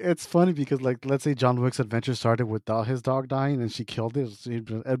 It's like it's funny because like let's say John Wick's adventure started without his dog dying and she killed it, so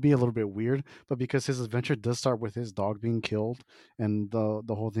it'd be a little bit weird. But because his adventure does start with his dog being killed and the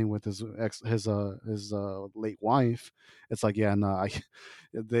whole thing with his late wife, it's like yeah, no,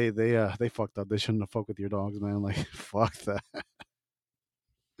 they fucked up. They shouldn't have fucked with your dogs, man. Like fuck that.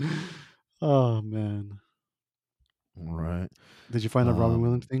 Oh man, Right. did you find the Robin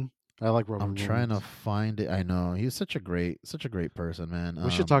Williams Um, thing? I like I'm Robin trying to Williams. find it. I know he's such a great person, man. We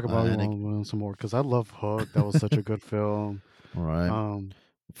should talk about And Robin Williams some more because I love Hook. That was such a good film. all right. Um,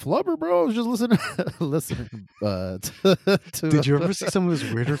 Flubber, bro. I was just listening, listening Did you to ever see some of his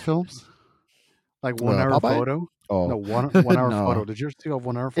weirder films? Like 1 Hour Popeye. Photo? Oh No, one hour photo. no, Did you ever see a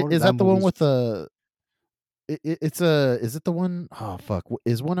 1 hour photo? is That that the one movie's with the? it's a is it the one oh fuck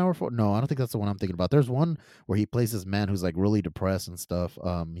is 1 hour for no I don't think that's the one I'm thinking about. There's one where he plays this man who's like really depressed and stuff.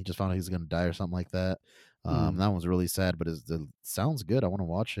 He just found out he's gonna die or something like that. Mm. That one's really sad, but it sounds good. I want to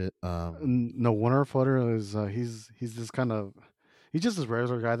watch it. No, one hour photo is he's this kind of he's just this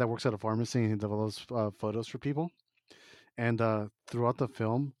regular guy that works at a pharmacy and he develops photos for people. And throughout the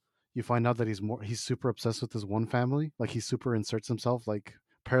film, you find out that he's super obsessed with this one family. Like he super inserts himself like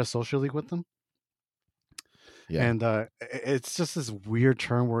parasocially with them. Yeah. And it's just this weird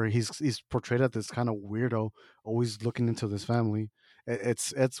turn where he's portrayed as this kind of weirdo, always looking into this family.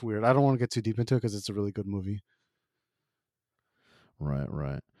 It's weird. I don't want to get too deep into it because it's a really good movie. Right,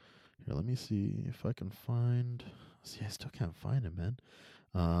 right. Here, let me see if I can find. See, I still can't find it, man.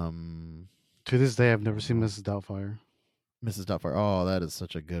 Um, To this day, I've never hold seen on. Mrs. Doubtfire. Mrs. Doubtfire. Oh, that is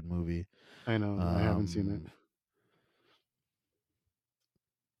such a good movie. I know I haven't seen it. Um,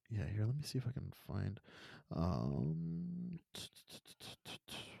 yeah. Here, let me see if I can find. Um,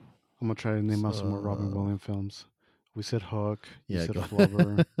 I'm gonna try to name it's out some more Robin Williams films. We said Hook. You yeah, said go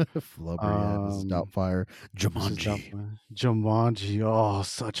Flubber. Flubber. Yeah, Mrs. Um, Doubtfire. Mrs. Jumanji. Doubtfire. Jumanji. Oh,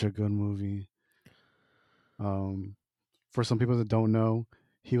 such a good movie. Um, for some people that don't know,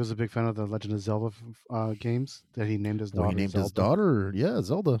 he was a big fan of the Legend of Zelda games that he named his Well, he daughter named his Zelda. daughter. Yeah,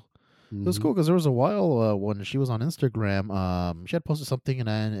 Zelda. It was Hmm. cool because there was a while when she was on Instagram, she had posted something, and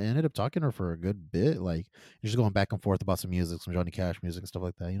I ended up talking to her for a good bit, like just going back and forth about some music, some Johnny Cash music and stuff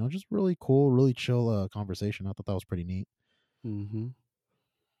like that. Just really cool, really chill conversation. I thought that was pretty neat. Hmm.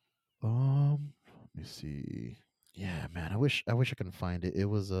 Let me see. Yeah, man, I wish I can find it. It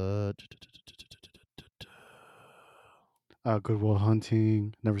was Good Will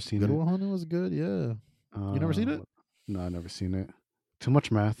Hunting. Never seen Good it. Will Hunting was good. Yeah, you never seen it? What? No, I never seen it. Too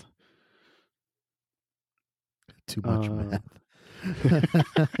much math. Too much Uh, math.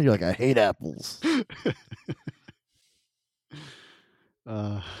 You're like I hate apples.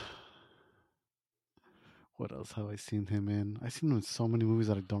 uh, what else have I seen him in? I've seen him in so many movies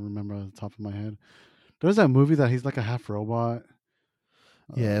that I don't remember off the top of my head. There's that movie that he's like a half robot.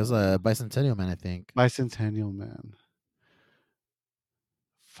 Yeah, it was Uh, a Bicentennial Man, I think. Bicentennial Man.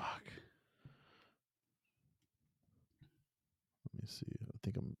 Fuck. Let me see. I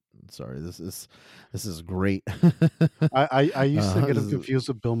think I'm sorry. This is great. I used to get This him is- confused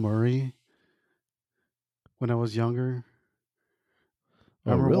with Bill Murray when I was younger.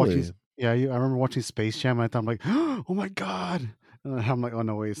 I oh, remember watching. really? Yeah, I remember watching Space Jam, and I thought I'm like, oh my god. And I'm like, oh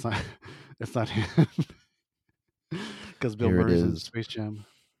no, wait, it's not. It's not him because Bill Here it Murray's in is. Space Jam.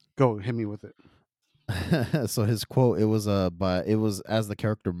 Go hit me with it. So his quote it was as the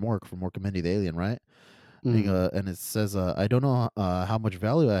character Mork from Mork and Mindy the Alien, right? Mm, And it says, I don't know how much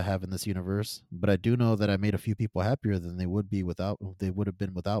value I have in this universe, but I do know that I made a few people happier than they would have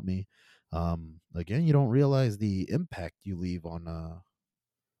been without me. Again, you don't realize the impact you leave on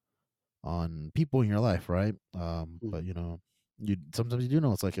people in your life, right? But mm, you sometimes you do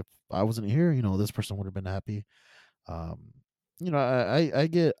know it's like if I wasn't here, this person would have been happy. Um, I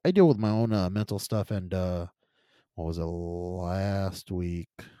deal with my own mental stuff, and what was it last week?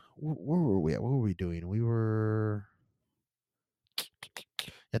 Where were we at? What were we doing?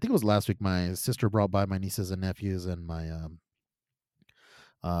 I think it was last week. My sister brought by my nieces and nephews, and my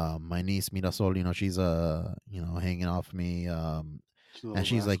niece Mirasol. She's hanging off me. she's a And little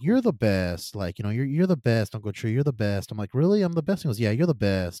she's like, rascal. "You're the best. Like, you're the best, Uncle Tree. You're the best." I'm like, "Really? I'm the best." He goes, "Yeah, you're the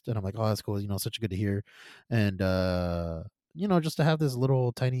best." And I'm like, "Oh, that's cool. Such good to hear." And just to have this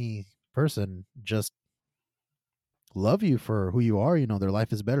little tiny person just love you for who you are. Their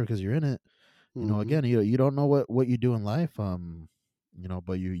life is better because you're in it. Hmm. Again, you don't know what you do in life.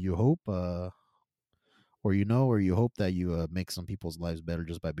 But you hope, or you hope that you make some people's lives better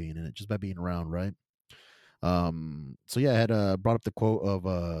just by being in it, just by being around, right? So yeah, I had brought up the quote of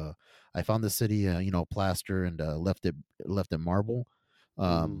I found the city, plaster and left it marble. Hmm.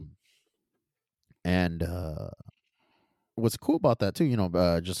 Um, and what's cool about that too,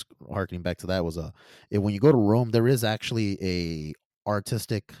 just harkening back to that was when you go to Rome, there is actually a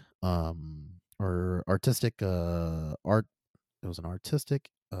artistic or artistic art. It was an artistic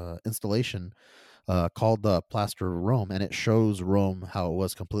installation called the Plaster of Rome, and it shows Rome how it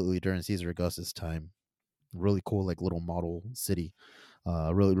was completely during Caesar Augustus' time. Really cool, like little model city.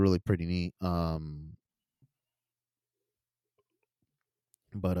 Really, really pretty neat.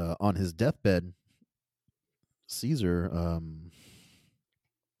 But on his deathbed, Caesar,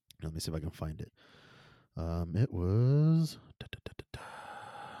 let me see if I can find it. It was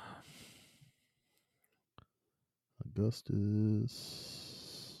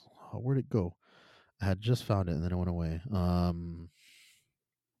Augustus. Oh, where'd it go? I had just found it and then it went away.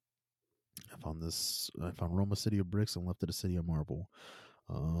 I found Rome a city of bricks and left it a city of marble.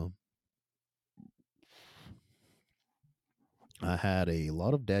 Um, I had a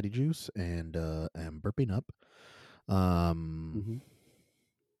lot of daddy juice and am burping up. Um, Hmm.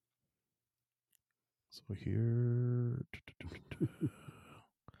 so here,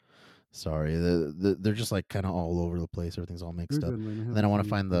 sorry, they're just like kind of all over the place. Everything's all You're mixed up. good, man. I And have then the same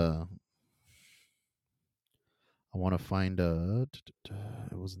issue. I want to find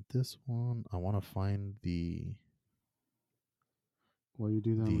it wasn't this one. I want to find While you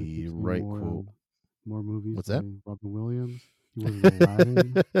do that, I'm gonna keep the saying right quote. more movies What's by that? Robin Williams. He was in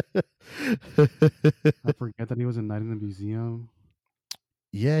Aladdin. I forget that he was in Night in the Museum.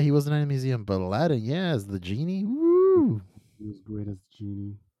 Yeah, he wasn't in a museum, but Aladdin, yeah, as the genie. Yeah, Woo! he was great as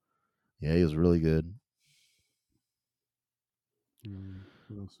Genie. Yeah, he was really good.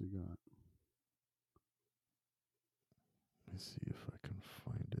 What else we got? Let me see if I can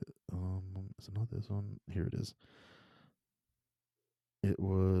find it. It's not this one. Here it is. It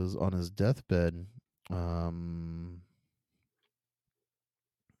was on his deathbed. Um,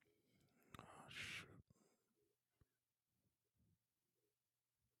 sh-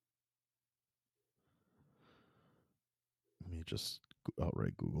 Let me just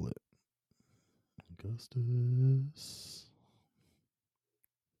outright Google it. Augustus.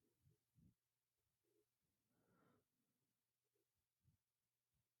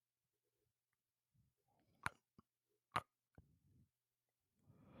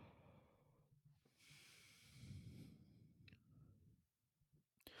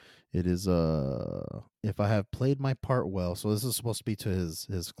 It is if I have played my part well. So this is supposed to be to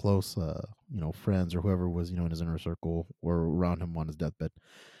his close friends or whoever was in his inner circle or around him on his deathbed.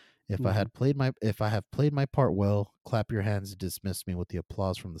 Hmm. If I have played my part well, clap your hands and dismiss me with the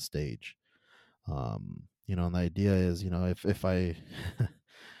applause from the stage. And the idea is, if I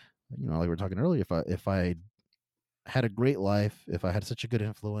like we were talking earlier, if I had a great life, if I had such a good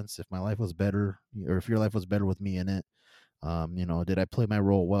influence, if my life was better, or if your life was better with me in it, did I play my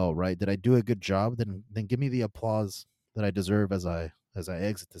role well, right? Did I do a good job? Then give me the applause that I deserve as I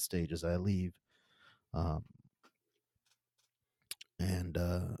exit the stage, as I leave. Um, and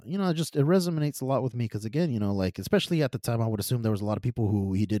it resonates a lot with me because again, like especially at the time, I would assume there was a lot of people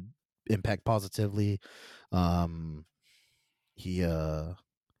who he did impact positively. Um, he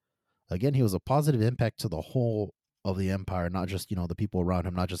again, he was a positive impact to the whole of the empire, not just the people around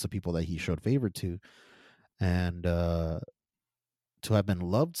him, not just the people that he showed favor to, and to have been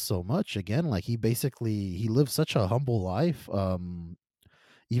loved so much again, like he lived such a humble life.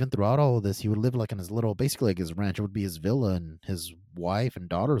 Even throughout all of this, he would live like in his little, basically like his ranch. It would be his villa, and his wife and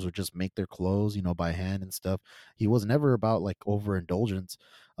daughters would just make their clothes, by hand and stuff. He was never about like overindulgence.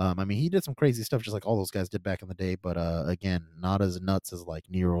 I mean, he did some crazy stuff, just like all those guys did back in the day. But again, not as nuts as like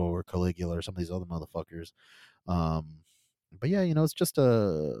Nero or Caligula or some of these other motherfuckers. Um, but yeah,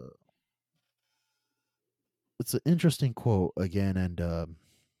 it's an interesting quote again, and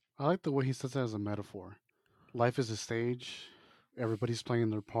I like the way he says that as a metaphor. Life is a stage. Everybody's playing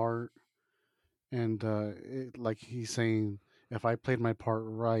their part, and like he's saying, if I played my part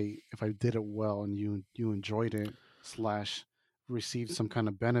right, if I did it well, and you enjoyed it slash received some kind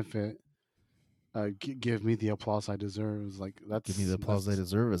of benefit, give me the applause I deserve. It's like give me the applause they that's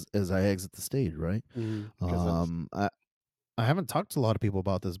deserve as I exit the stage, right? because that's I haven't talked to a lot of people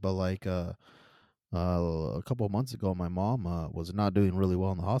about this, but like a couple of months ago, my mom was not doing really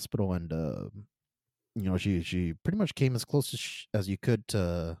well in the hospital, and she pretty much came as close as you could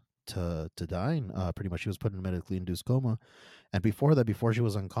to dying. Pretty much, she was put in a medically induced coma, and before that, before she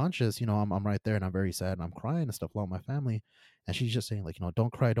was unconscious, I'm right there, and I'm very sad, and I'm crying and stuff along with my family, and she's just saying like,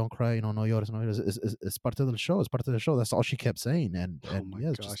 don't cry, don't cry, no llores, no llores. It's parte del show, it's parte del show. That's all she kept saying, and oh and my yeah,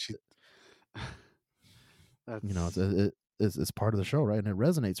 it's just gosh, it's that's it's part of the show, right? And it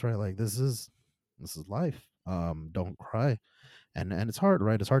resonates, right? Like this is life. Don't cry, and it's hard,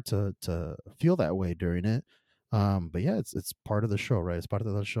 right? It's hard to feel that way during it. But yeah, it's part of the show, right? It's part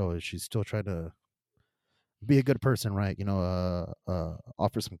of the show. She's still trying to be a good person, right?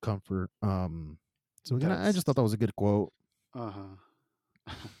 Offer some comfort. So again, I just thought that's that was a good quote. uh-huh.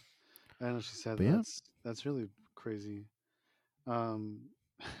 I know she said But yeah, that's really crazy. Um,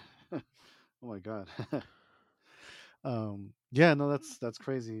 oh my god. Yeah, no, that's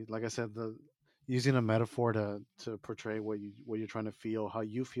crazy. Like I said, the using a metaphor to portray what you're trying to feel, how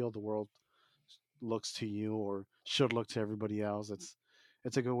you feel the world looks to you or should look to everybody else.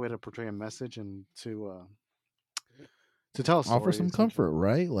 It's a good way to portray a message and to tell a offer story some comfort, essentially.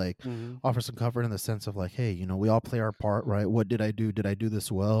 right? Like Hmm. offer some comfort in the sense of like, hey, we all play our part, right? What did I do? Did I do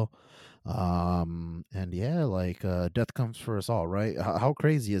this well? And yeah, like death comes for us all, right? How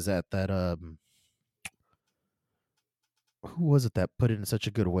crazy is that who was it that put it in such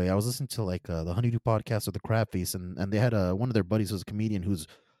a good way? I was listening to like the Honeydew podcast or the Crab Feast, and they had one of their buddies who was a comedian who's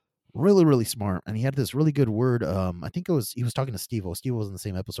really really smart, and he had this really good word. I think it was he was talking to Steve-O. Steve was in the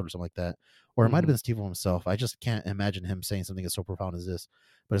same episode or something like that, or it might have Hmm. been Steve-O himself. I just can't imagine him saying something as so profound as this.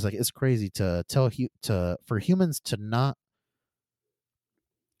 But it's like it's crazy to to for humans to not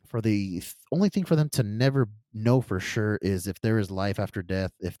for only thing for them to never know for sure is if there is life after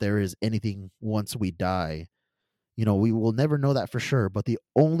death, if there is anything once we die. We will never know that for sure, but the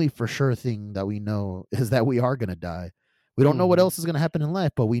only for sure thing that we know is that we are going to die. We don't know what Hmm. else is going to happen in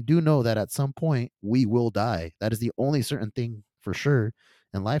life, but we do know that at some point we will die. That is the only certain thing for sure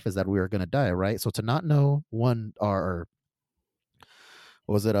in life is that we are going to die, right? So to not know one or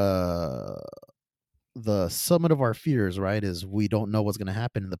was it the summit of our fears, right, is we don't know what's going to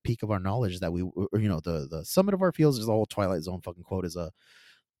happen, and the peak of our knowledge is that we or, the summit of our fears is the whole Twilight Zone fucking quote is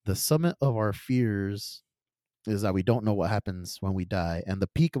the summit of our fears is that we don't know what happens when we die, and the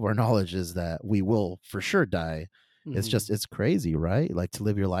peak of our knowledge is that we will for sure die. It's Hmm. just it's crazy, right? Like to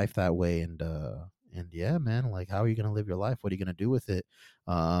live your life that way, and yeah, man, like how are you gonna live your life? What are you gonna do with it?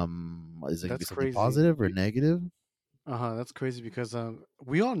 Is it gonna be That's something crazy. positive or negative? Uh-huh, that's crazy because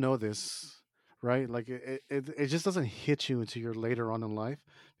we all know this, right? Like it just doesn't hit you until you're later on in life.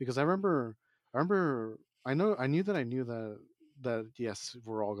 Because I remember I knew that yes,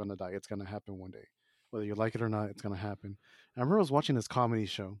 we're all gonna die. It's gonna happen one day. Whether you like it or not, it's gonna happen. I remember I was watching this comedy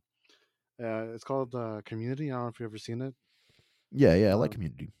show. It's called Community. I don't know if you've ever seen it. Yeah, yeah, I like Uh,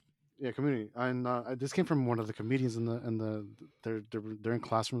 Community. yeah, Community. And this came from one of the comedians in the they're in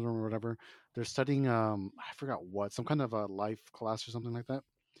classrooms or whatever. They're studying I forgot what, some kind of a life class or something like that.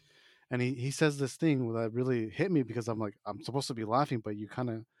 And he says this thing that really hit me because I'm like I'm supposed to be laughing, but you kind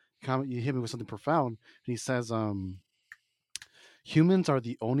of you hit me with something profound. And he says, humans are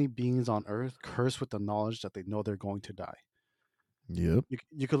the only beings on Earth cursed with the knowledge that they know they're going to die. Yep.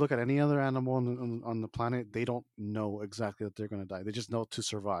 You could look at any other animal on the planet. They don't know exactly that they're going to die. They just know to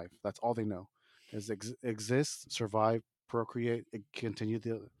survive. That's all they know is exist, survive, procreate, and continue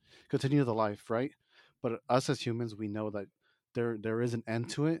the life, right? But us as humans, we know that there is an end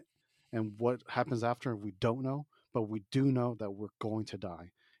to it, and what happens after we don't know. But we do know that we're going to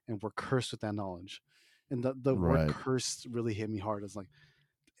die, and we're cursed with that knowledge. And the word Right. curse really hit me hard. It's like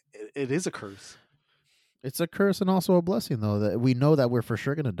it is a curse. It's a curse and also a blessing, though, that we know that we're for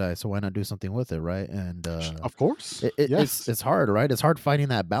sure gonna die. So why not do something with it, right? And Of course, it's yes. it's hard, right? It's hard finding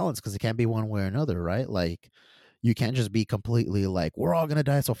that balance because it can't be one way or another, right? Like you can't just be completely like we're all gonna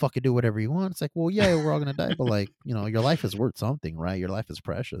die, so fucking do whatever you want. It's like, well, yeah, we're all gonna die, but like your life is worth something, right? Your life is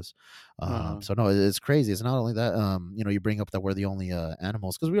precious. Uh-huh. So no, it's crazy. It's not only that. You bring up that we're the only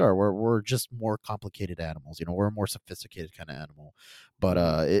animals because we are. We're just more complicated animals. We're a more sophisticated kind of animal. But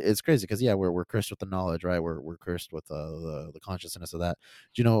Hmm. it's crazy because yeah, we're cursed with the knowledge, right? We're cursed with the consciousness of that.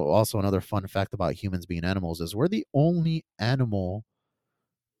 Do you know also another fun fact about humans being animals is we're the only animal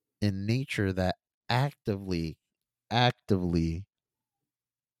in nature that actively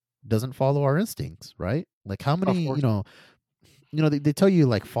doesn't follow our instincts, right? Like how Of many, course. they tell you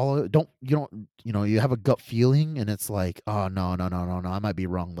like follow don't you have a gut feeling and it's like, oh no, no, no, no, no, I might be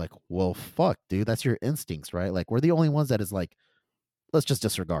wrong. Like, well, fuck, dude, that's your instincts, right? Like we're the only ones that is like, let's just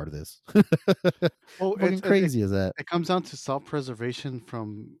disregard this. Well, How fucking crazy is that? it comes down to self-preservation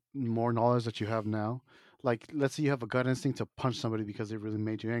from more knowledge that you have now. Like, let's say you have a gut instinct to punch somebody because they really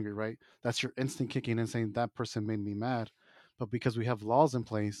made you angry, right? That's your instinct kicking in saying that person made me mad. But because we have laws in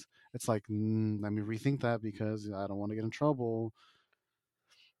place, it's like, let me rethink that because I don't want to get in trouble.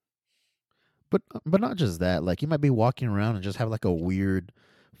 But not just that, like, you might be walking around and just have, like, a weird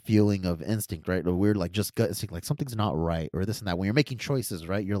feeling of instinct, right? A weird, like, just gut instinct, like, something's not right or this and that. When you're making choices,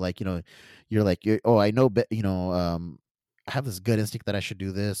 right? You're like, "Oh, I know bet," "I have this gut instinct that I should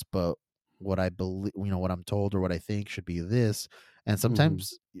do this, but what I believe, what I'm told or what I think should be this." And Hmm.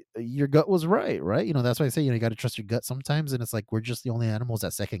 sometimes your gut was right, right? That's why I say, you got to trust your gut sometimes. And it's like, we're just the only animals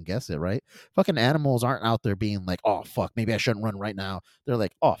that second guess it, right? Fucking animals aren't out there being like, oh, fuck, maybe I shouldn't run right now. They're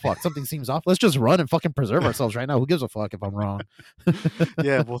like, oh, fuck, something seems off. Let's just run and fucking preserve ourselves right now. Who gives a fuck if I'm wrong?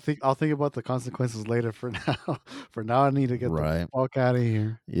 Yeah, I'll think about the consequences later. For now, for now, I need to get the Right. fuck out of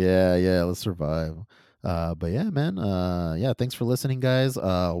here. Yeah, yeah, let's survive. But yeah, man. Yeah, thanks for listening, guys.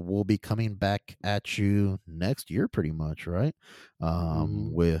 We'll be coming back at you next year, pretty much, right?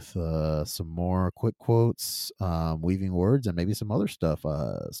 Hmm. With some more quick quotes, weaving words, and maybe some other stuff.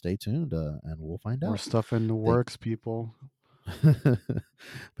 Stay tuned, and we'll find More out. stuff in the Thank. works, people. But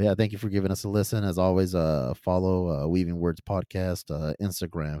yeah, thank you for giving us a listen. As always, follow Weaving Words Podcast,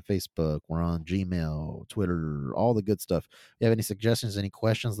 Instagram, Facebook. We're on Gmail, Twitter, all the good stuff. If you have any suggestions, any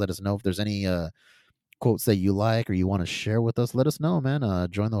questions, let us know. If there's any quotes that you like or you want to share with us, let us know, man.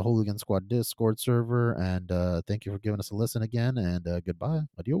 Join the Hooligan Squad Discord server. And thank you for giving us a listen again. And goodbye.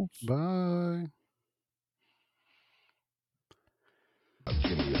 Adios. Bye.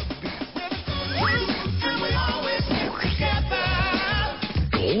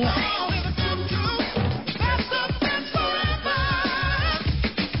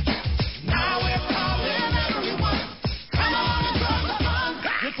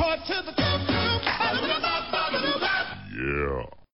 Yeah.